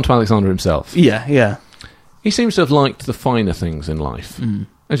 Let's move on to Alexander himself. Yeah. He seems to have liked the finer things in life.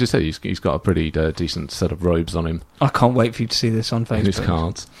 As you said, he's got a pretty decent set of robes on him. I can't wait for you to see this on Facebook. In his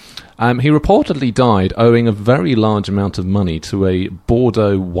cards. He reportedly died owing a very large amount of money to a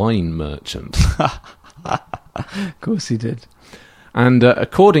Bordeaux wine merchant. Of course he did. And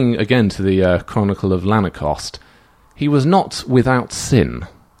according, again, to the Chronicle of Lanercost, he was not without sin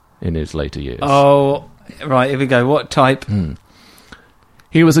in his later years. Oh, right, here we go. What type?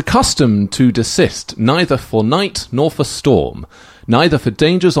 He was accustomed to desist neither for night nor for storm, neither for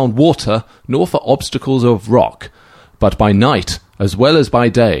dangers on water nor for obstacles of rock, but by night as well as by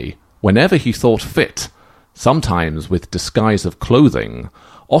day, whenever he thought fit, sometimes with disguise of clothing,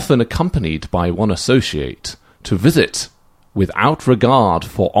 often accompanied by one associate, to visit, without regard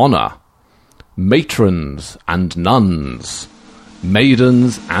for honour, matrons and nuns,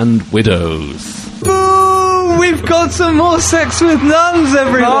 maidens and widows. Boo! We've got some more sex with nuns,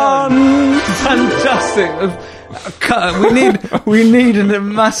 everyone! Fantastic. We need a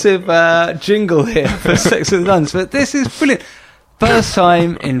massive jingle here for sex with nuns, but this is brilliant. First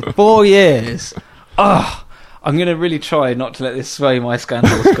time in 4 years. Oh, I'm going to really try not to let this sway my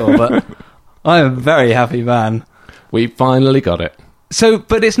scandal score, but I'm a very happy man. We finally got it. So,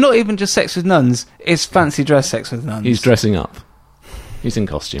 but it's not even just sex with nuns, it's fancy dress sex with nuns. He's dressing up. He's in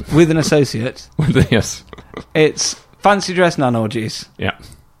costume. With an associate. Yes. It's fancy dress nun orgies. Yeah.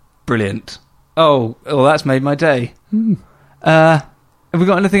 Brilliant. Oh, well, that's made my day. Have we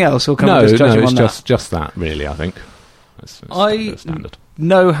got anything else, or can we just judge him on that? No, it's just that, really, I think. That's I standard.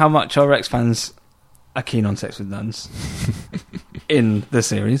 Know how much our Rex fans are keen on sex with nuns in the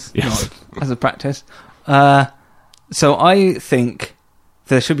series, yes. Not as a practice. So I think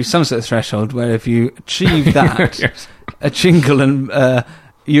there should be some sort of threshold where if you achieve that, yes. a jingle, and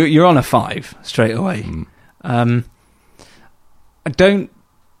you're on a 5 straight away. I don't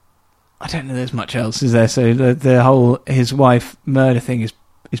know there's much else, is there? So the whole his wife murder thing is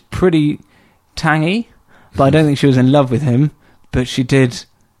pretty tangy, but I don't think she was in love with him, but she did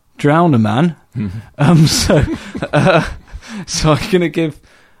drown a man. So I'm gonna give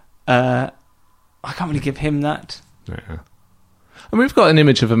I can't really give him that. Yeah. And we've got an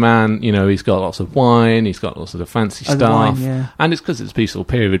image of a man, he's got lots of wine, he's got lots of the fancy stuff, wine, yeah. And it's because it's a peaceful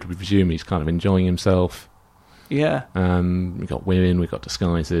period, we presume he's kind of enjoying himself. Yeah. We've got women, we've got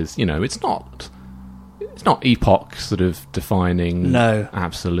disguises. It's not epoch sort of defining. No.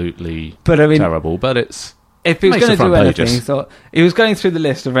 Absolutely but I mean, terrible. But it's if he was going to do anything, he was going through the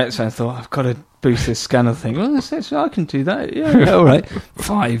list of Rex fans. Thought I've got to boost this scandal thing. Well, I can do that. Yeah, all right.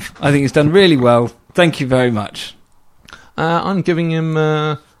 5. I think it's done really well. Thank you very much. I'm giving him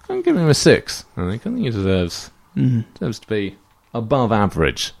a 6. I think he deserves to be above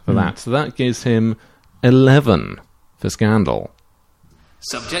average for that. So that gives him 11 for scandal.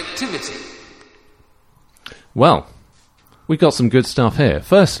 Subjectivity. Well, we got some good stuff here.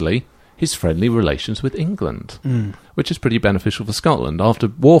 Firstly, his friendly relations with England, which is pretty beneficial for Scotland. After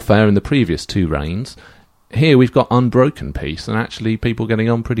warfare in the previous 2 reigns, here we've got unbroken peace and actually people getting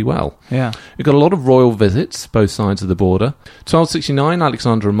on pretty well. Yeah. We've got a lot of royal visits, both sides of the border. 1269,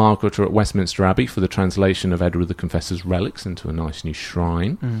 Alexander and Margaret are at Westminster Abbey for the translation of Edward the Confessor's relics into a nice new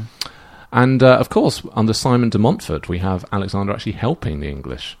shrine. And, of course, under Simon de Montfort, we have Alexander actually helping the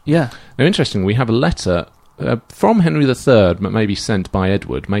English. Yeah. Now, interestingly, we have a letter from Henry III, but maybe sent by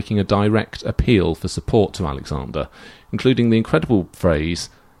Edward, making a direct appeal for support to Alexander, including the incredible phrase,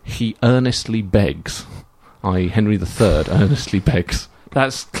 "He earnestly begs," i.e. Henry III earnestly begs.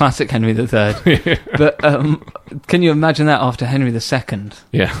 That's classic Henry III. But can you imagine that after Henry II?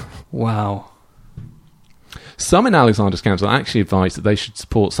 Yeah. Wow. Some in Alexander's council actually advised that they should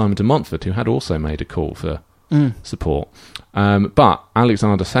support Simon de Montfort, who had also made a call for support. But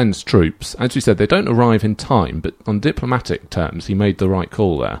Alexander sends troops. As we said, they don't arrive in time, but on diplomatic terms, he made the right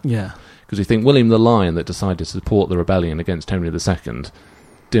call there. Yeah. Because you think William the Lion that decided to support the rebellion against Henry II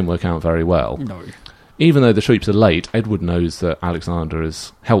didn't work out very well. No. Even though the troops are late, Edward knows that Alexander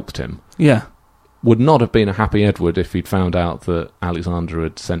has helped him. Yeah. Would not have been a happy Edward if he'd found out that Alexander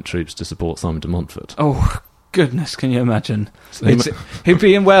had sent troops to support Simon de Montfort. Oh, goodness, can you imagine? He'd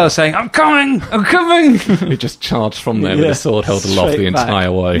be in Wales saying, I'm coming! He just charged from there with his sword held aloft the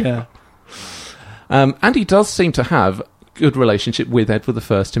entire way. Yeah. And he does seem to have good relationship with Edward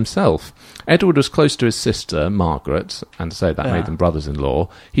I himself. Edward was close to his sister, Margaret, and so that made them brothers-in-law.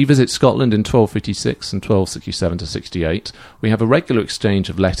 He visits Scotland in 1256 and 1267 to 68. We have a regular exchange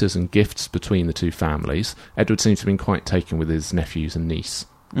of letters and gifts between the two families. Edward seems to have been quite taken with his nephews and niece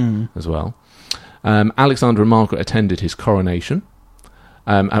as well. Alexander and Margaret attended his coronation,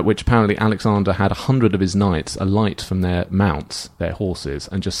 at which apparently Alexander had 100 of his knights alight from their mounts, their horses,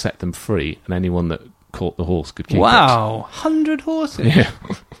 and just set them free, and anyone that caught the horse could keep it. Wow, 100 horses? Yeah.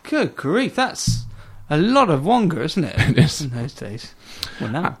 Good grief, that's a lot of Wonga, isn't it? It is. In those days. Well,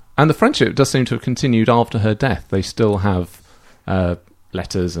 now. And the friendship does seem to have continued after her death. They still have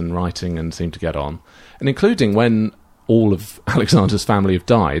letters and writing and seem to get on. And including when all of Alexander's family have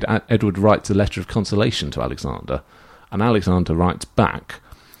died, Edward writes a letter of consolation to Alexander. And Alexander writes back,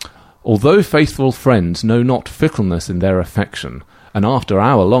 "Although faithful friends know not fickleness in their affection, and after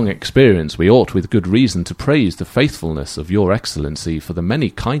our long experience we ought with good reason to praise the faithfulness of your excellency for the many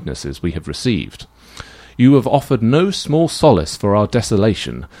kindnesses we have received. You have offered no small solace for our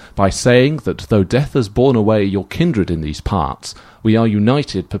desolation by saying that though death has borne away your kindred in these parts, we are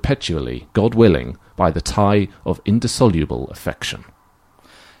united perpetually, God willing, by the tie of indissoluble affection."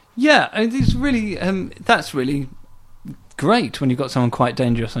 Yeah, and it's really, that's really great when you've got someone quite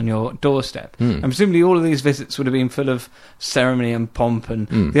dangerous on your doorstep. And presumably all of these visits would have been full of ceremony and pomp, and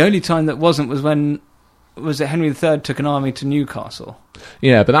the only time that wasn't was when Henry III took an army to Newcastle.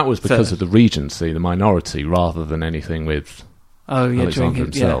 Yeah, but that was because of the regency, the minority, rather than anything with Alexander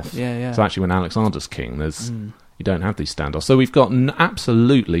himself. Yeah. So actually when Alexander's king, you don't have these standoffs. So we've got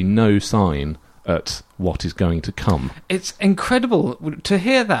absolutely no sign at what is going to come. It's incredible to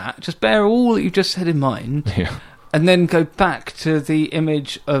hear that. Just bear all that you've just said in mind. Yeah. And then go back to the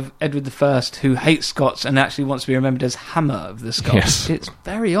image of Edward I, who hates Scots and actually wants to be remembered as Hammer of the Scots. Yes. It's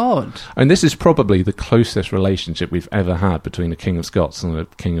very odd. And this is probably the closest relationship we've ever had between a King of Scots and a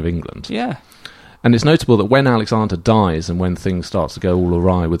King of England. Yeah. And it's notable that when Alexander dies and when things start to go all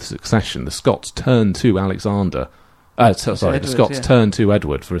awry with succession, the Scots turn to Alexander. The Scots turn to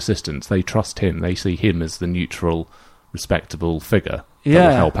Edward for assistance. They trust him. They see him as the neutral, respectable figure that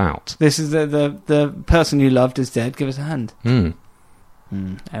will help out. This is the person you loved is dead. Give us a hand.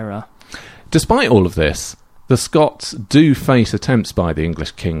 Error. Despite all of this, the Scots do face attempts by the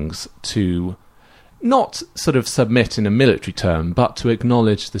English kings to not sort of submit in a military term, but to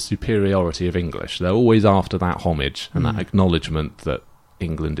acknowledge the superiority of English. They're always after that homage and that acknowledgement that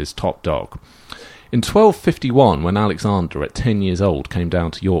England is top dog. In 1251, when Alexander, at 10 years old, came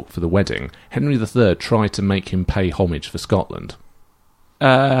down to York for the wedding, Henry III tried to make him pay homage for Scotland.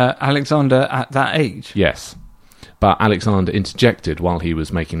 Alexander at that age? Yes. But Alexander interjected while he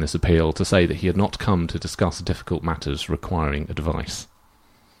was making this appeal to say that he had not come to discuss difficult matters requiring advice.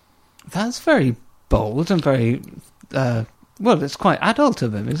 That's very bold and very... well, it's quite adult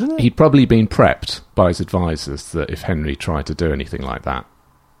of him, isn't it? He'd probably been prepped by his advisors that if Henry tried to do anything like that,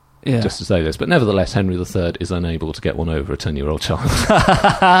 just to say this. But nevertheless, Henry III is unable to get one over a 10-year-old child.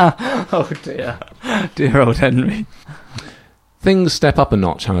 Oh, dear. Dear old Henry. Things step up a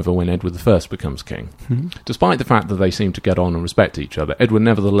notch, however, when Edward I becomes king. Despite the fact that they seem to get on and respect each other, Edward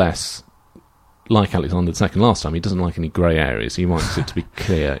nevertheless, like Alexander II last time, he doesn't like any grey areas. He wants it to be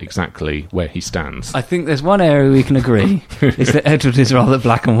clear exactly where he stands. I think there's one area we can agree, is that Edward is rather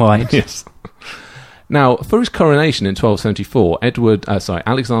black and white. Yes. Now, for his coronation in 1274,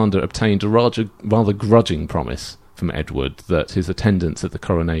 Alexander obtained a rather grudging promise from Edward that his attendance at the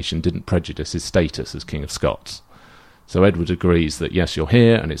coronation didn't prejudice his status as King of Scots. So Edward agrees that, yes, you're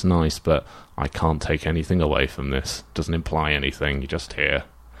here and it's nice, but I can't take anything away from this. Doesn't imply anything, you're just here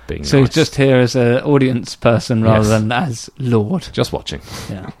being So nice. he's just here as an audience person rather than as Lord. Just watching.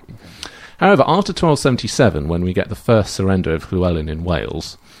 Yeah. However, after 1277, when we get the first surrender of Llywelyn in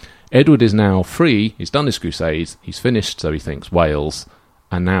Wales, Edward is now free, he's done his crusades, he's finished, so he thinks, Wales,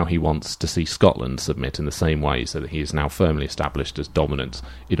 and now he wants to see Scotland submit in the same way so that he is now firmly established as dominant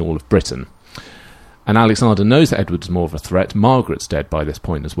in all of Britain. And Alexander knows that Edward's more of a threat. Margaret's dead by this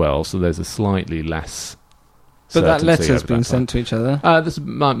point as well, so there's a slightly less But that certainty letter's over been that sent to each other. This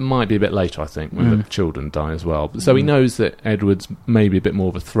might be a bit later, I think, when the children die as well. So he knows that Edward's maybe a bit more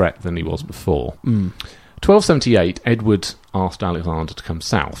of a threat than he was before. 1278, Edward asked Alexander to come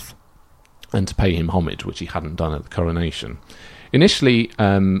south and to pay him homage, which he hadn't done at the coronation. Initially,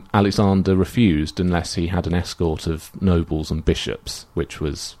 Alexander refused unless he had an escort of nobles and bishops, which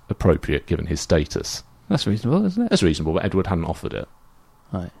was appropriate given his status. That's reasonable, isn't it? That's reasonable, but Edward hadn't offered it.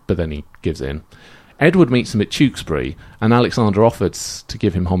 Right. But then he gives in. Edward meets him at Tewkesbury, and Alexander offers to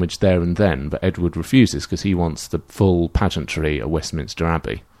give him homage there and then, but Edward refuses because he wants the full pageantry at Westminster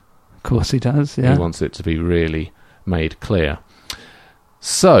Abbey. Of course he does, yeah. He wants it to be really made clear.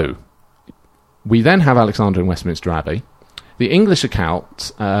 So, we then have Alexander in Westminster Abbey. The English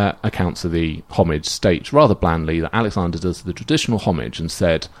accounts of the homage state rather blandly that Alexander does the traditional homage and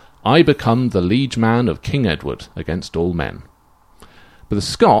said, "I become the liege man of King Edward against all men." But the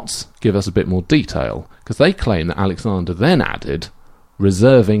Scots give us a bit more detail, because they claim that Alexander then added,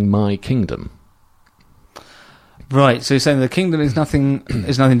 "reserving my kingdom." Right, so you're saying the kingdom is nothing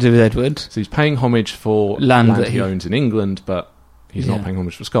to do with Edward. So he's paying homage for land that that he owns in England, but he's not paying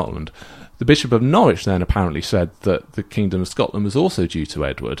homage for Scotland. The Bishop of Norwich then apparently said that the Kingdom of Scotland was also due to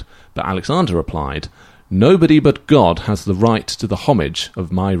Edward, but Alexander replied, "Nobody but God has the right to the homage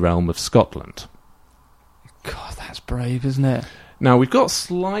of my realm of Scotland." God, that's brave, isn't it? Now, we've got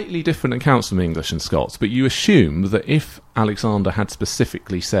slightly different accounts from English and Scots, but you assume that if Alexander had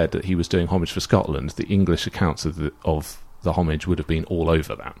specifically said that he was doing homage for Scotland, the English accounts of the homage would have been all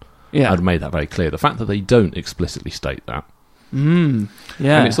over that. Yeah. I'd have made that very clear. The fact that they don't explicitly state that. Yeah.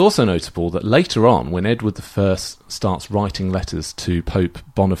 And it's also notable that later on, when Edward I starts writing letters to Pope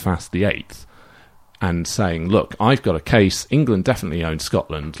Boniface VIII and saying, "Look, I've got a case, England definitely owns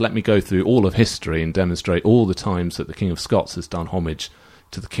Scotland, let me go through all of history and demonstrate all the times that the King of Scots has done homage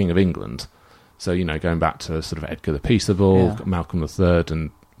to the King of England." So, going back to sort of Edgar the Peaceable, Malcolm III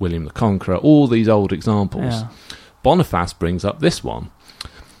and William the Conqueror, all these old examples. Yeah. Boniface brings up this one,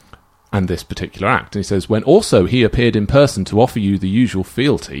 and this particular act. And he says, "When also he appeared in person to offer you the usual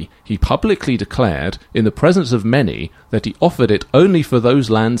fealty, he publicly declared, in the presence of many, that he offered it only for those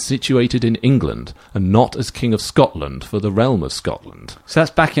lands situated in England, and not as King of Scotland for the realm of Scotland." So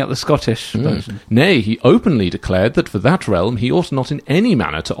that's backing up the Scottish version. Nay, he openly declared that for that realm he ought not in any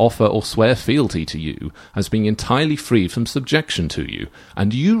manner to offer or swear fealty to you, as being entirely free from subjection to you,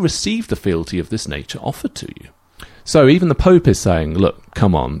 and you received the fealty of this nature offered to you. So even the Pope is saying, "Look,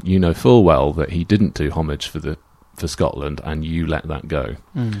 come on, you know full well that he didn't do homage for Scotland, and you let that go."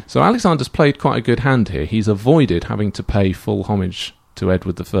 So Alexander's played quite a good hand here. He's avoided having to pay full homage to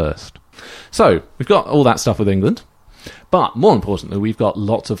Edward I. So we've got all that stuff with England, but more importantly, we've got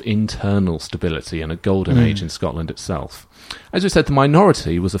lots of internal stability and a golden age in Scotland itself. As we said, the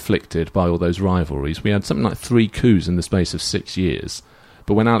minority was afflicted by all those rivalries. We had something like 3 coups in the space of 6 years.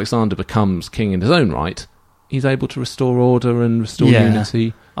 But when Alexander becomes king in his own right, he's able to restore order and restore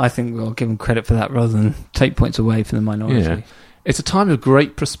unity. I think we'll give him credit for that rather than take points away from the minority. Yeah. It's a time of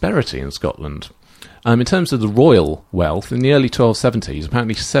great prosperity in Scotland. In terms of the royal wealth, in the early 1270s,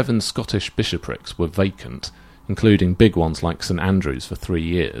 apparently 7 Scottish bishoprics were vacant, including big ones like St Andrews for 3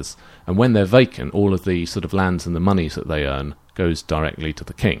 years. And when they're vacant, all of the sort of lands and the monies that they earn goes directly to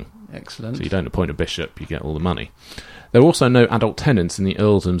the king. Excellent. So you don't appoint a bishop, you get all the money. There are also no adult tenants in the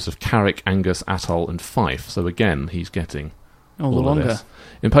earldoms of Carrick, Angus, Atholl and Fife, so again, he's getting all the longer. This.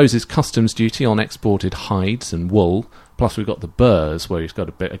 Imposes customs duty on exported hides and wool, plus we've got the burrs, where he's got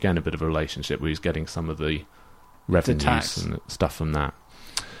a bit of a relationship where he's getting some of the revenues and stuff from that.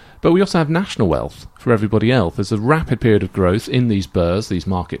 But we also have national wealth for everybody else. There's a rapid period of growth in these burrs, these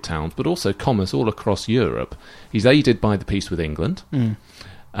market towns, but also commerce all across Europe. He's aided by the peace with England,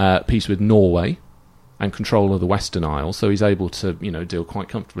 peace with Norway, and control of the Western Isles, so he's able to, deal quite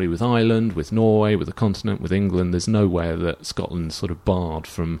comfortably with Ireland, with Norway, with the continent, with England. There's nowhere that Scotland's sort of barred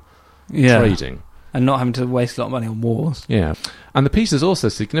from trading. And not having to waste a lot of money on wars. Yeah. And the peace is also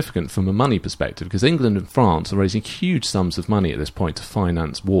significant from a money perspective, because England and France are raising huge sums of money at this point to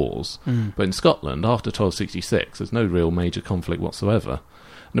finance wars. But in Scotland, after 1266, there's no real major conflict whatsoever.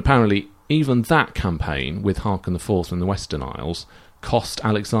 And apparently, even that campaign with Haakon IV in the Western Isles cost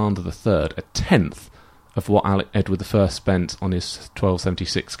Alexander III a tenth of what Edward I spent on his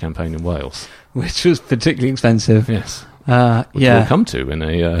 1276 campaign in Wales, which was particularly expensive. Yes, which we'll come to in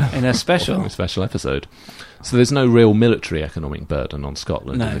a special episode. So there's no real military economic burden on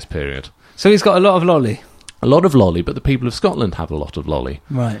Scotland in this period. So he's got a lot of lolly. A lot of lolly, but the people of Scotland have a lot of lolly.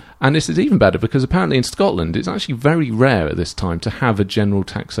 Right. And this is even better because apparently in Scotland it's actually very rare at this time to have a general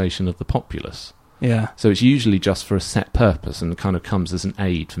taxation of the populace. Yeah. So it's usually just for a set purpose and kind of comes as an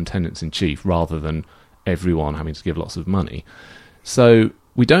aid from tenants-in-chief rather than everyone having to give lots of money. So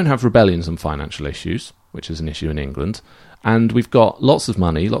we don't have rebellions on financial issues, which is an issue in England, and we've got lots of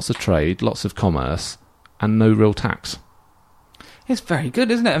money, lots of trade, lots of commerce, and no real tax. It's very good,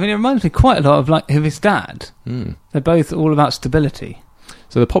 isn't it? I mean, it reminds me quite a lot of his dad. They're both all about stability.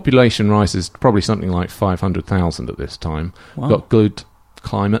 So the population rises probably something like 500,000 at this time. Wow. Got good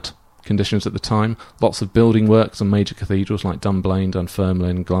climate conditions at the time, lots of building works on major cathedrals like Dunblane,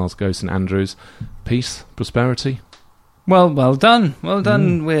 Dunfermline, Glasgow, St Andrews. Peace, prosperity. Well done. Well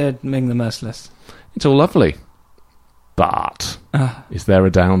done, We're Ming the Merciless. It's all lovely. But Is there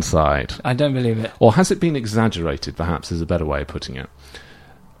a downside? I don't believe it. Or has it been exaggerated, perhaps, is a better way of putting it?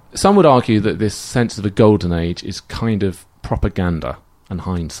 Some would argue that this sense of a golden age is kind of propaganda and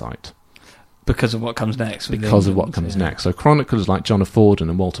hindsight. Because of what comes next. Because of what comes next. So chroniclers like John of Forden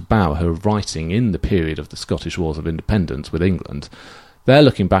and Walter Bower, who are writing in the period of the Scottish Wars of Independence with England, they're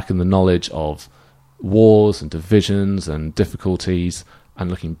looking back in the knowledge of wars and divisions and difficulties, and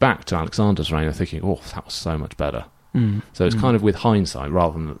looking back to Alexander's reign and thinking, oh, that was so much better. So it's kind of with hindsight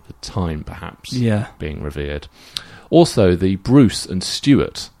rather than at the time, perhaps, being revered. Also, the Bruce and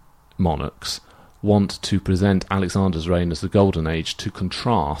Stuart monarchs want to present Alexander's reign as the Golden Age to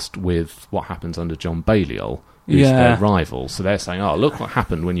contrast with what happens under John Balliol, who's their rival. So they're saying, oh, look what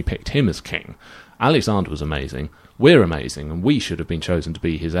happened when you picked him as king. Alexander was amazing, we're amazing, and we should have been chosen to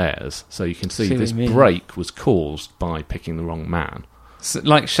be his heirs. So you can see this break was caused by picking the wrong man. So,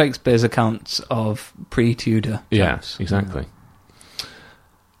 like Shakespeare's accounts of pre-Tudor. Yes, exactly.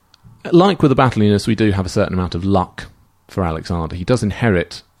 Like with the battliness, we do have a certain amount of luck for Alexander. He does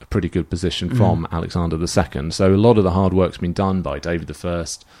inherit a pretty good position from Alexander II, so a lot of the hard work's been done by David I,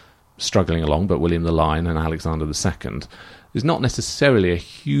 struggling along, but William the Lion and Alexander II. There's not necessarily a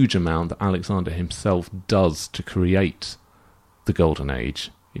huge amount that Alexander himself does to create the Golden Age.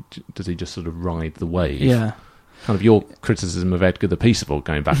 Does he just sort of ride the wave? Yeah. Kind of your criticism of Edgar the Peaceable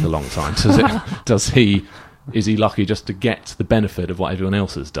going back a long time. Is he lucky just to get the benefit of what everyone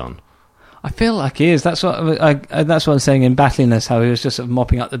else has done? I feel like he is. That's what I was saying in Battliness, how he was just sort of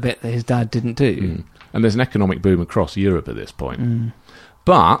mopping up the bit that his dad didn't do. And there's an economic boom across Europe at this point.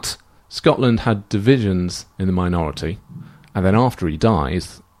 But Scotland had divisions in the minority, and then after he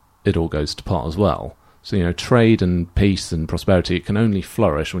dies, it all goes to pot as well. So, trade and peace and prosperity, it can only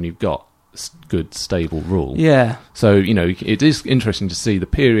flourish when you've got good, stable rule. Yeah. So, it is interesting to see the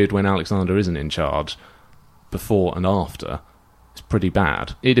period when Alexander isn't in charge, before and after, is pretty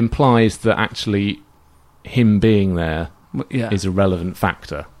bad. It implies that actually him being there is a relevant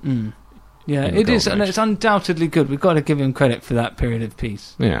factor. Yeah, it is, and it's undoubtedly good. We've got to give him credit for that period of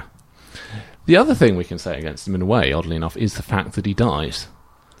peace. Yeah. The other thing we can say against him, in a way, oddly enough, is the fact that he dies.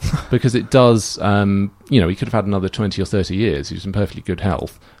 Because it does, he could have had another 20 or 30 years. He was in perfectly good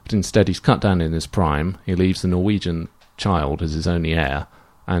health. But instead, he's cut down in his prime. He leaves the Norwegian child as his only heir.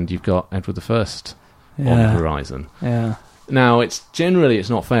 And you've got Edward I on the horizon. Yeah. Now, it's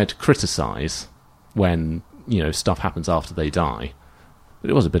not fair to criticise when, stuff happens after they die. But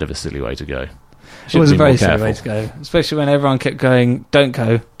it was a bit of a silly way to go. It was a very silly way to go. Especially when everyone kept going, don't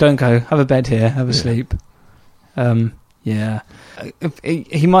go, have a bed here, have a sleep. Yeah.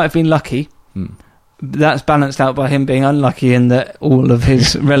 He might have been lucky. That's balanced out by him being unlucky in that all of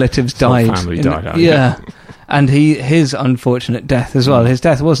his relatives died. His family died out. Yeah. And his unfortunate death as well. His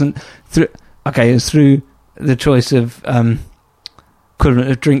death wasn't through... Okay, it was through the choice of equivalent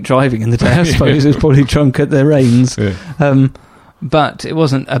of drink driving in the day, I suppose. He was probably drunk at the reins. Yeah. But it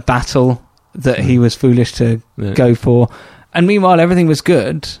wasn't a battle that he was foolish to go for. And meanwhile, everything was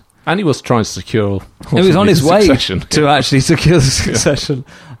good. And he was trying to secure... He was on his way to actually secure the succession.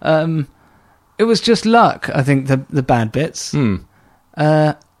 It was just luck, I think, the bad bits. And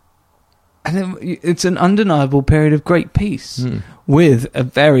it's an undeniable period of great peace with a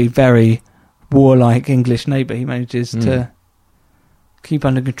very, very warlike English neighbour he manages to keep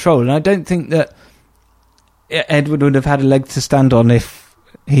under control. And I don't think that Edward would have had a leg to stand on if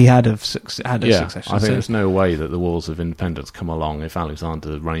he had a succession. I think there's no way that the Wars of Independence come along if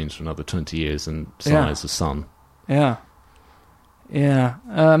Alexander reigns for another 20 years and sires a son. Yeah. Yeah.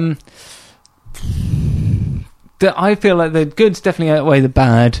 I feel like the goods definitely outweigh the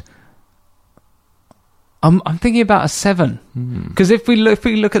bad. I'm thinking about a 7 because if we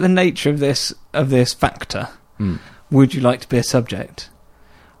look at the nature of this factor, would you like to be a subject?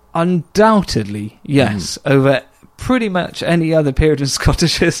 Undoubtedly, yes. Over pretty much any other period in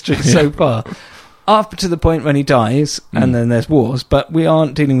Scottish history so far, up to the point when he dies, and then there's wars. But we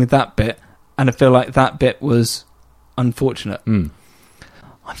aren't dealing with that bit, and I feel like that bit was unfortunate. I'm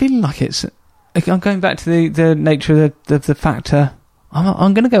feeling like I'm going back to the nature of the factor.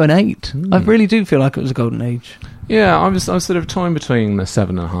 I'm going to go an 8. I really do feel like it was a golden age. Yeah, I was sort of toying between a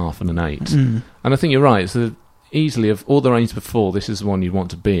 7.5 and an 8. And I think you're right. So easily, of all the reigns before, this is the one you'd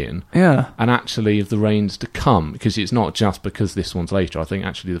want to be in. Yeah. And actually, of the reigns to come, because it's not just because this one's later. I think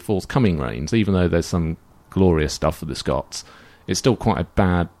actually the forthcoming reigns, even though there's some glorious stuff for the Scots, it's still quite a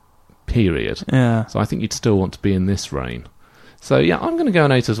bad period. Yeah. So I think you'd still want to be in this reign. So yeah, I'm going to go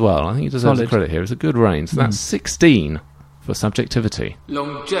an 8 as well. I think he deserves the credit here. It's a good reign. So that's 16 for subjectivity.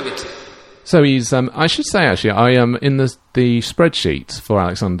 Longevity. So he's, I should say actually, I am in the spreadsheet for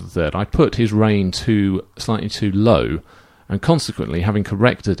Alexander III, I put his reign slightly too low, And consequently, having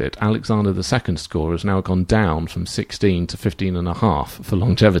corrected it, Alexander II's score has now gone down from 16 to 15.5 for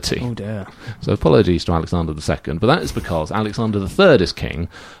longevity. Oh dear. So apologies to Alexander II, but that is because Alexander III is king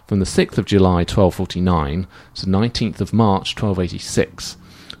from the 6th of July 1249 to 19th of March 1286,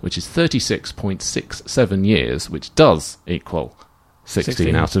 which is 36.67 years, which does equal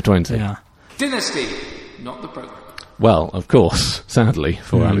 16 out of 20. Yeah. Dynasty, not the programme. Well, of course, sadly,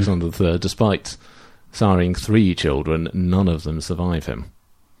 for Alexander III, despite siring 3 children, none of them survive him.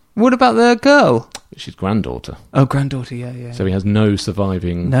 What about the girl? She's granddaughter. Oh, granddaughter, yeah. So he has no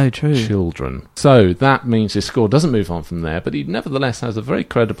surviving children. So that means his score doesn't move on from there, but he nevertheless has a very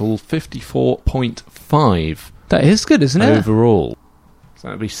credible 54.5. That is good, isn't it? Overall. So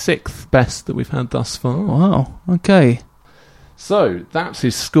that would be 6th best that we've had thus far. Wow, okay. So that's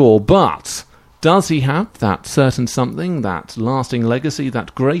his score, but does he have that certain something, that lasting legacy,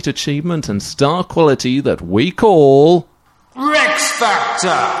 that great achievement and star quality that we call Rex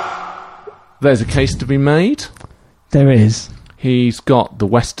Factor! There's a case to be made. There is. He's got the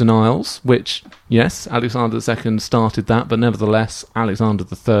Western Isles, which, yes, Alexander II started that, but nevertheless, Alexander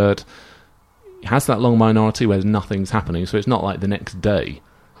III has that long minority where nothing's happening, so it's not like the next day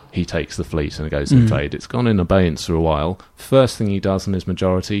he takes the fleet and goes to trade. It's gone in abeyance for a while. First thing he does in his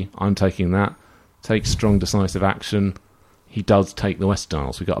majority, I'm taking that, takes strong decisive action. He does take the Western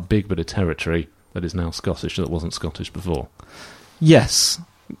Isles. We've got a big bit of territory that is now Scottish that wasn't Scottish before. Yes.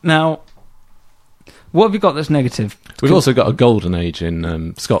 Now, what have you got that's negative? We've also got a golden age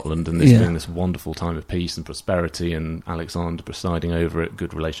in Scotland, and this being this wonderful time of peace and prosperity, and Alexander presiding over it,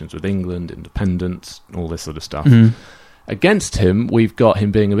 good relations with England, independence, all this sort of stuff. Against him, we've got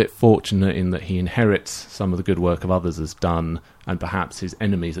him being a bit fortunate in that he inherits some of the good work of others has done, and perhaps his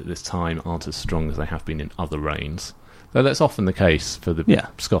enemies at this time aren't as strong as they have been in other reigns. Though that's often the case for the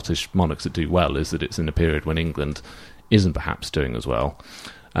Scottish monarchs that do well, is that it's in a period when England isn't perhaps doing as well.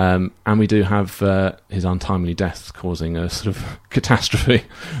 And we do have his untimely death causing a sort of catastrophe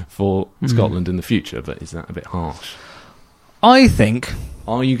for Scotland in the future, but is that a bit harsh? I think...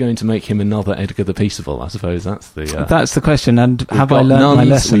 Are you going to make him another Edgar the Peaceable? I suppose that's the... that's the question, and have I learned my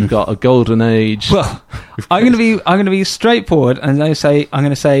lesson? We've got a golden age. Well, I'm going to be straightforward, and I'm going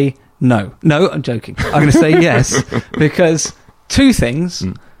to say no. No, I'm joking. I'm going to say yes, because two things.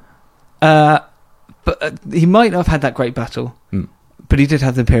 But he might not have had that great battle, but he did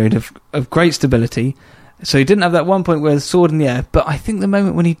have the period of great stability. So he didn't have that one point where the sword in the air, but I think the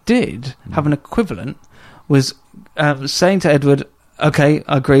moment when he did have an equivalent was saying to Edward, okay,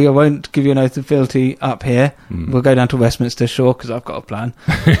 I agree, I won't give you an oath of fealty up here. We'll go down to Westminster, sure, because I've got a plan.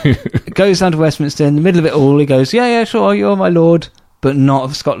 Goes down to Westminster, in the middle of it all, he goes, yeah, sure, you're my lord, but not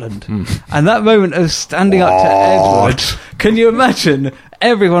of Scotland. And that moment of standing up to Edward, can you imagine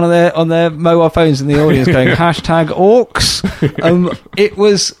everyone on their mobile phones in the audience going, #orcs? It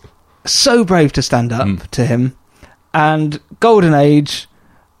was so brave to stand up to him. And golden age,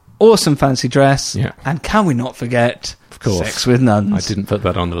 awesome fancy dress, and can we not forget... Sex with nuns. I didn't put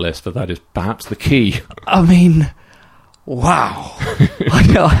that on the list, but that is perhaps the key. I mean, wow.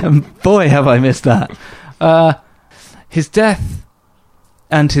 Boy, have I missed that. His death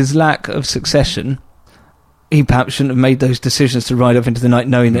and his lack of succession, he perhaps shouldn't have made those decisions to ride off into the night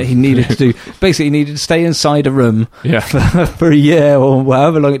knowing that he needed to do... Basically, he needed to stay inside a room for a year or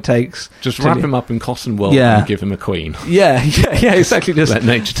however long it takes. Just wrap him up in cotton wool and give him a queen. Yeah, exactly. Just let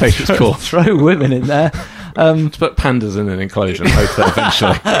nature take its course. Throw women in there. Just put pandas in an enclosure and hope that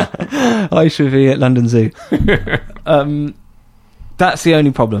eventually... I should be at London Zoo. That's the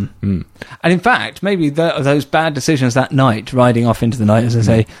only problem. And in fact, maybe those bad decisions that night, riding off into the night, as I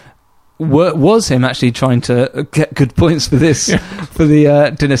say, was him actually trying to get good points for this, for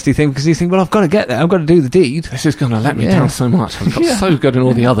the dynasty thing, because he's thinking, well, I've got to get there, I've got to do the deed. This is going to let me down so much. I've got so good in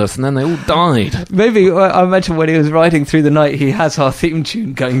all the others, and then they all died. Maybe, I imagine when he was riding through the night, he has our theme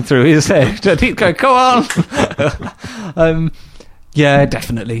tune going through his head. He's going, come on! Yeah,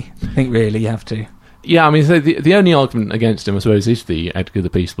 definitely. I think really you have to. Yeah, I mean, so the only argument against him, I suppose, is the Edgar the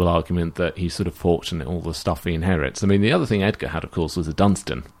Peaceable argument that he's sort of fortunate in all the stuff he inherits. I mean, the other thing Edgar had, of course, was a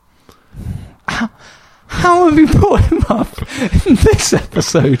Dunstan. How have you brought him up in this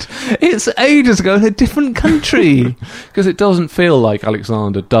episode? It's ages ago in a different country. Because it doesn't feel like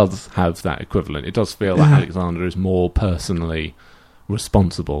Alexander does have that equivalent. It does feel like Alexander is more personally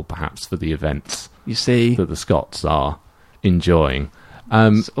responsible, perhaps, for the events you see that the Scots are enjoying. I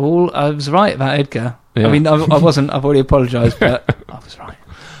was right about Edgar. Yeah. I mean, I wasn't. I've already apologised, but I was right.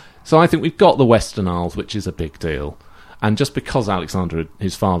 So I think we've got the Western Isles, which is a big deal. And just because Alexander,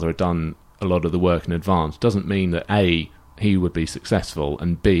 his father, had done a lot of the work in advance, doesn't mean that A, he would be successful,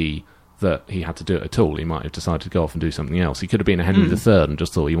 and B, that he had to do it at all. He might have decided to go off and do something else. He could have been a Henry III and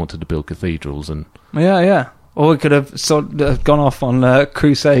just thought he wanted to build cathedrals. And Or he could have gone off on a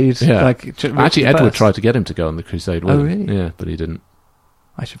crusade. Yeah. Like actually, Edward tried to get him to go on the crusade with him. Really? Yeah, but he didn't.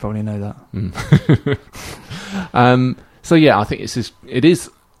 I should probably know that. So yeah, I think it is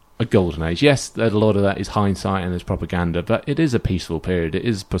a golden age. Yes, a lot of that is hindsight and there's propaganda, but it is a peaceful period. It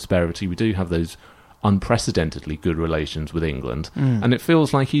is prosperity. We do have those unprecedentedly good relations with England, and it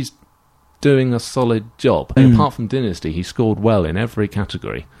feels like he's doing a solid job. Apart from Dynasty, he scored well in every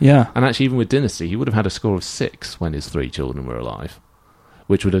category. Yeah. And actually, even with Dynasty, he would have had a score of 6 when his 3 children were alive,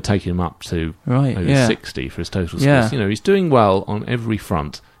 which would have taken him up to over 60 for his total scores. Yeah. You know, he's doing well on every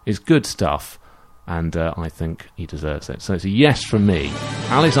front. It's good stuff, and I think he deserves it. So it's a yes from me.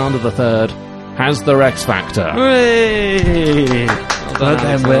 Alexander III has the Rex Factor. Hooray! Well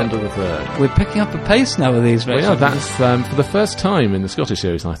done, Alexander III. We're picking up a pace now with these Rex Factors. That's for the first time in the Scottish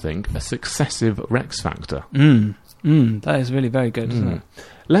series, I think, a successive Rex Factor. That is really very good, isn't it?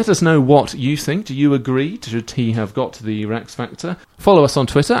 Let us know what you think. Do you agree? Should he have got the Rex Factor? Follow us on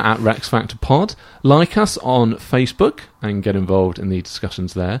Twitter at RexFactorPod. Like us on Facebook and get involved in the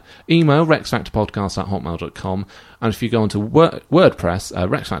discussions there. Email rexfactorpodcast@hotmail.com. And if you go onto WordPress,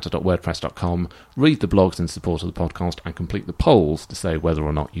 rexfactor.wordpress.com, read the blogs in support of the podcast and complete the polls to say whether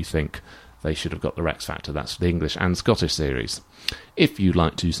or not you think they should have got the Rex Factor. That's the English and Scottish series. If you'd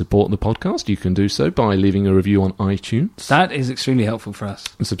like to support the podcast, you can do so by leaving a review on iTunes. That is extremely helpful for us.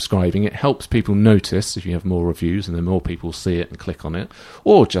 And subscribing. It helps people notice if you have more reviews, and then more people see it and click on it.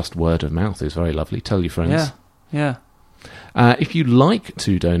 Or just word of mouth is very lovely. Tell your friends. Yeah. If you'd like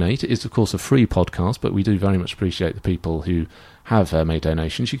to donate, it is, of course, a free podcast, but we do very much appreciate the people who have made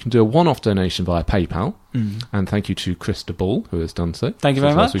donations. You can do a one-off donation via PayPal. And thank you to Krista Ball, who has done so. Thank you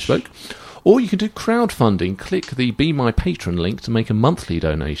very much. We spoke. Or you can do crowdfunding. Click the Be My Patron link to make a monthly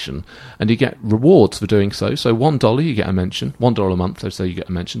donation, and you get rewards for doing so. So $1, you get a mention. $1 a month, so you get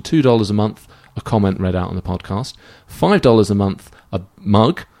a mention. $2 a month, a comment read out on the podcast. $5 a month, a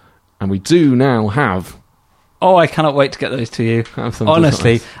mug. And we do now have... Oh, I cannot wait to get those to you,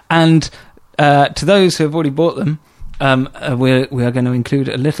 honestly. Nice. And to those who have already bought them, we are going to include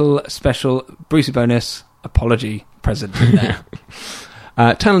a little special Brucey bonus apology present in there.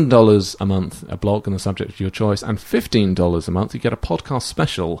 $10 a month, a blog on the subject of your choice, and $15 a month, you get a podcast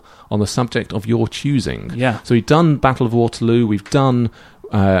special on the subject of your choosing. Yeah. So we've done Battle of Waterloo, we've done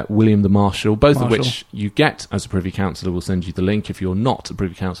William the Marshal, both of which you get as a Privy Councillor. We'll send you the link. If you're not a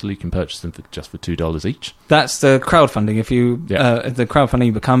Privy Councillor, you can purchase them for $2 each. That's the crowdfunding. If you the crowdfunding,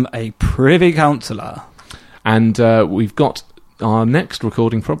 you become a Privy Councillor. And we've got our next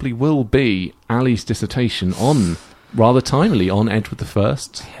recording probably will be Ali's dissertation on... rather timely, on Edward I,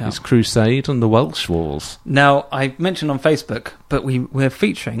 his crusade and the Welsh Wars. Now, I mentioned on Facebook, but we're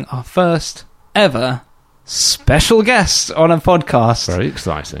featuring our first ever special guest on a podcast. Very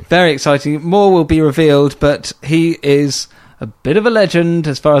exciting. Very exciting. More will be revealed, but he is a bit of a legend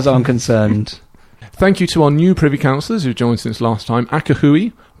as far as I'm concerned. Thank you to our new Privy Councillors who've joined since last time.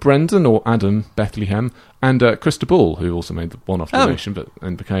 Akahui, Brendan or Adam Bethlehem, and Krista Ball, who also made the one-off donation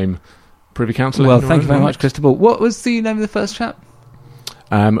and became... Privy Councillor. Well, thank you very much, Krista Ball. What was the name of the first chap?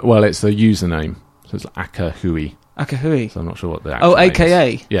 Well, it's the username. So it's Akahui. Akahui. So I'm not sure what the actual name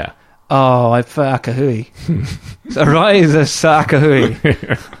AKA? Is. Yeah. Oh, I prefer Akahui. Arise as Akahui.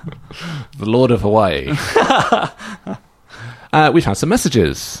 The Lord of Hawaii. We've had some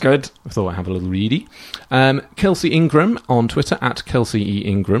messages. Good. I thought I'd have a little ready. Kelsey Ingram on Twitter, at Kelsey E.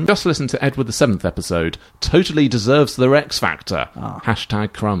 Ingram. Just listened to Edward the 7th episode. Totally deserves the Rex Factor.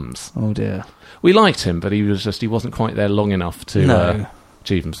 Hashtag crumbs. Oh dear. We liked him, but he wasn't quite there long enough to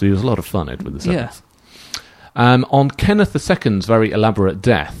achieve him. So he was a lot of fun, Edward the 7th. Yeah. On Kenneth II's very elaborate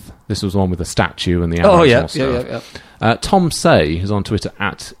death, this was one with the statue and the Tom Say, who's on Twitter,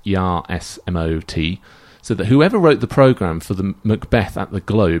 at YarSMOT, said that whoever wrote the programme for the Macbeth at the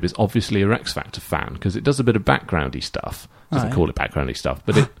Globe is obviously a Rex Factor fan, because it does a bit of backgroundy stuff. It doesn't call it backgroundy stuff,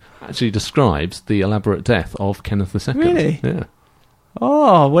 but it actually describes the elaborate death of Kenneth II. Really? Yeah.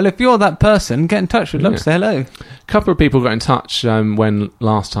 Oh, well, if you're that person, get in touch. We'd love to say hello. A couple of people got in touch when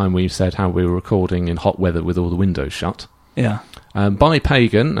last time we said how we were recording in hot weather with all the windows shut. Yeah. By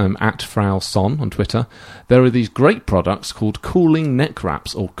Pagan, at Frau Son on Twitter, there are these great products called cooling neck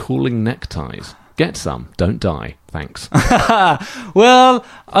wraps or cooling neckties. Get some. Don't die. Thanks. Well,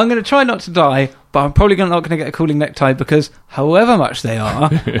 I'm going to try not to die, but I'm probably not going to get a cooling necktie because however much they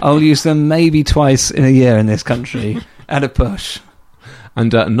are, I'll use them maybe twice in a year in this country at a push.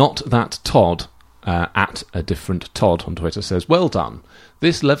 And Not That Todd, at a different Todd on Twitter, says, well done.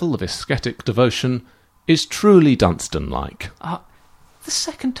 This level of ascetic devotion is truly Dunstan-like. The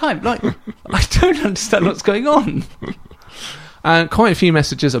second time? Like, I don't understand what's going on. Quite a few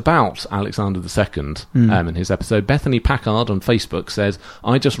messages about Alexander II in his episode. Bethany Packard on Facebook says,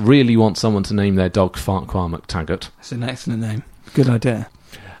 I just really want someone to name their dog Farquhar McTaggart. That's an excellent name. Good idea.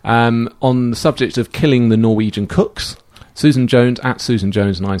 On the subject of killing the Norwegian cooks, Susan Jones, at Susan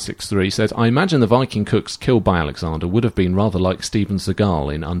Jones 963, says, I imagine the Viking cooks killed by Alexander would have been rather like Steven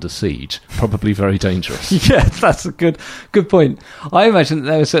Seagal in Under Siege. Probably very dangerous. Yeah, that's a good point. I imagine that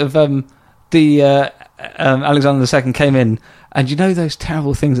there was sort of Alexander II came in, and you know those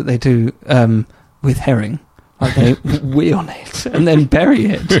terrible things that they do with herring? Like they wee on it and then bury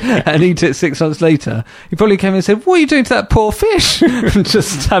it and eat it 6 months later. He probably came in and said, what are you doing to that poor fish? And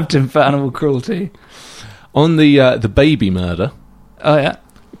just stabbed him for animal cruelty. On the baby murder, Oh, yeah.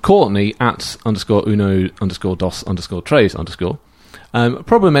 Courtney at _uno_dos_tres_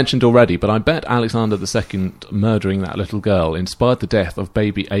 probably mentioned already, but I bet Alexander II murdering that little girl inspired the death of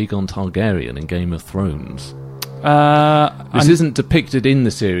baby Aegon Targaryen in Game of Thrones. This isn't depicted in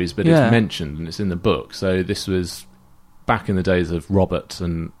the series, but it's mentioned and it's in the book. So this was back in the days of Robert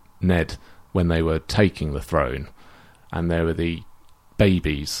and Ned when they were taking the throne, and they were the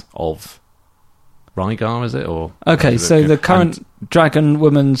babies of Rhaegar, is it? Or okay, so the current dragon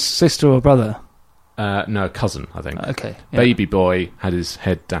woman's sister or brother? No, cousin, I think. Okay, yeah. Baby boy had his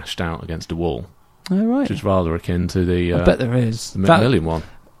head dashed out against a wall. Oh, right. Which is rather akin to the I bet there is. The Macmillan one.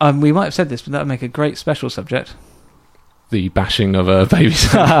 We might have said this, but that would make a great special subject. The bashing of a baby's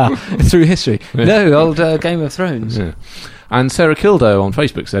through history. Yeah. No, old Game of Thrones. Yeah. And Sarah Kildo on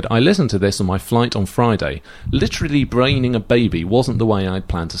Facebook said, I listened to this on my flight on Friday. Literally braining a baby wasn't the way I'd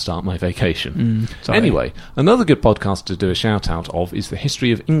planned to start my vacation. Anyway, another good podcast to do a shout-out of is the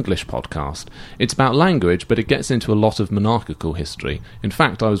History of English podcast. It's about language, but it gets into a lot of monarchical history. In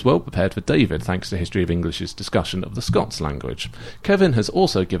fact, I was well prepared for David, thanks to History of English's discussion of the Scots language. Kevin has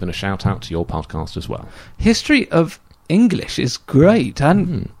also given a shout-out to your podcast as well. History of English is great. I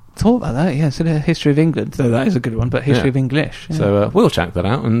hadn't thought about that. Yeah, so the History of England, though that is a good one, but History of English. Yeah. So we'll check that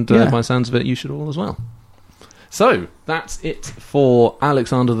out, and by the sounds of it, you should all as well. So that's it for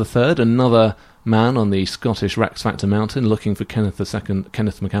Alexander III, another man on the Scottish Rex Factor Mountain looking for Kenneth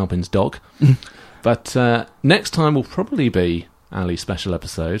MacAlpin's dog. But next time will probably be Ali's special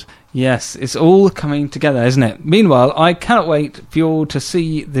episode. Yes, it's all coming together, isn't it? Meanwhile, I cannot wait for you all to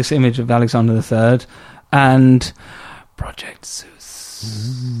see this image of Alexander III and Project Zeus.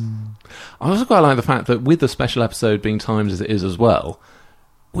 I also quite like the fact that with the special episode being timed as it is as well,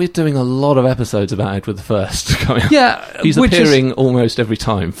 we're doing a lot of episodes about Edward I coming up. Yeah, he's appearing almost every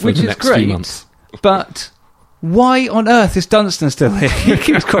time for the next few months. But why on earth is Dunstan still here? He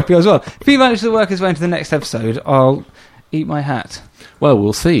keeps cropping as well. If he manages to work his way into the next episode, I'll eat my hat. Well,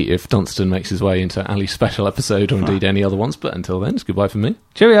 we'll see if Dunstan makes his way into Ali's special episode or indeed any other ones. But until then, it's goodbye from me.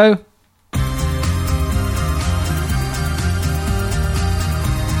 Cheerio.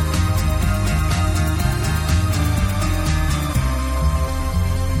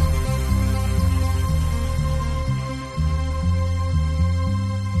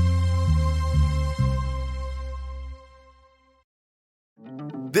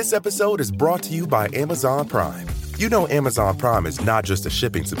 This episode is brought to you by Amazon Prime. You know Amazon Prime is not just a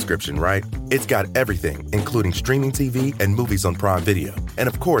shipping subscription, right? It's got everything, including streaming TV and movies on Prime Video. And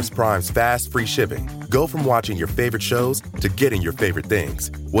of course, Prime's fast, free shipping. Go from watching your favorite shows to getting your favorite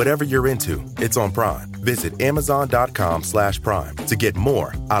things. Whatever you're into, it's on Prime. Visit Amazon.com/Prime to get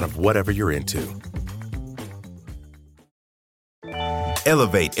more out of whatever you're into.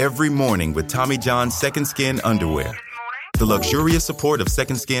 Elevate every morning with Tommy John's Second Skin underwear. The luxurious support of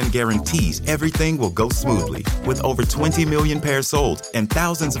Second Skin guarantees everything will go smoothly. With over 20 million pairs sold and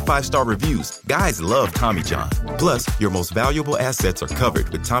thousands of 5-star reviews, guys love Tommy John. Plus, your most valuable assets are covered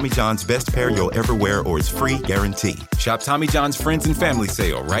with Tommy John's best pair you'll ever wear or its free guarantee. Shop Tommy John's Friends and Family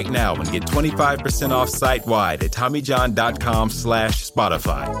Sale right now and get 25% off site-wide at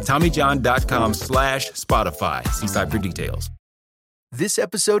TommyJohn.com/Spotify. TommyJohn.com/Spotify. See site for details. This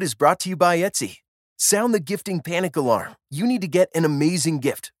episode is brought to you by Etsy. Sound the gifting panic alarm. You need to get an amazing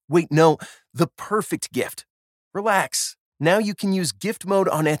gift. Wait, no, the perfect gift. Relax. Now you can use gift mode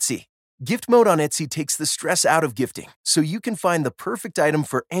on Etsy. Gift mode on Etsy takes the stress out of gifting, so you can find the perfect item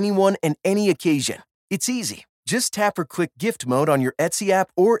for anyone and any occasion. It's easy. Just tap or click gift mode on your Etsy app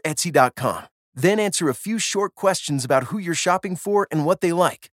or Etsy.com. Then answer a few short questions about who you're shopping for and what they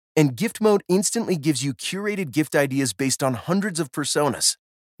like. And gift mode instantly gives you curated gift ideas based on hundreds of personas.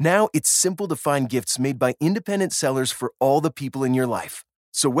 Now it's simple to find gifts made by independent sellers for all the people in your life.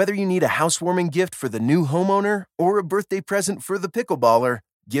 So whether you need a housewarming gift for the new homeowner or a birthday present for the pickleballer,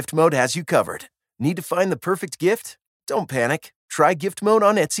 Gift Mode has you covered. Need to find the perfect gift? Don't panic. Try gift mode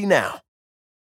on Etsy now.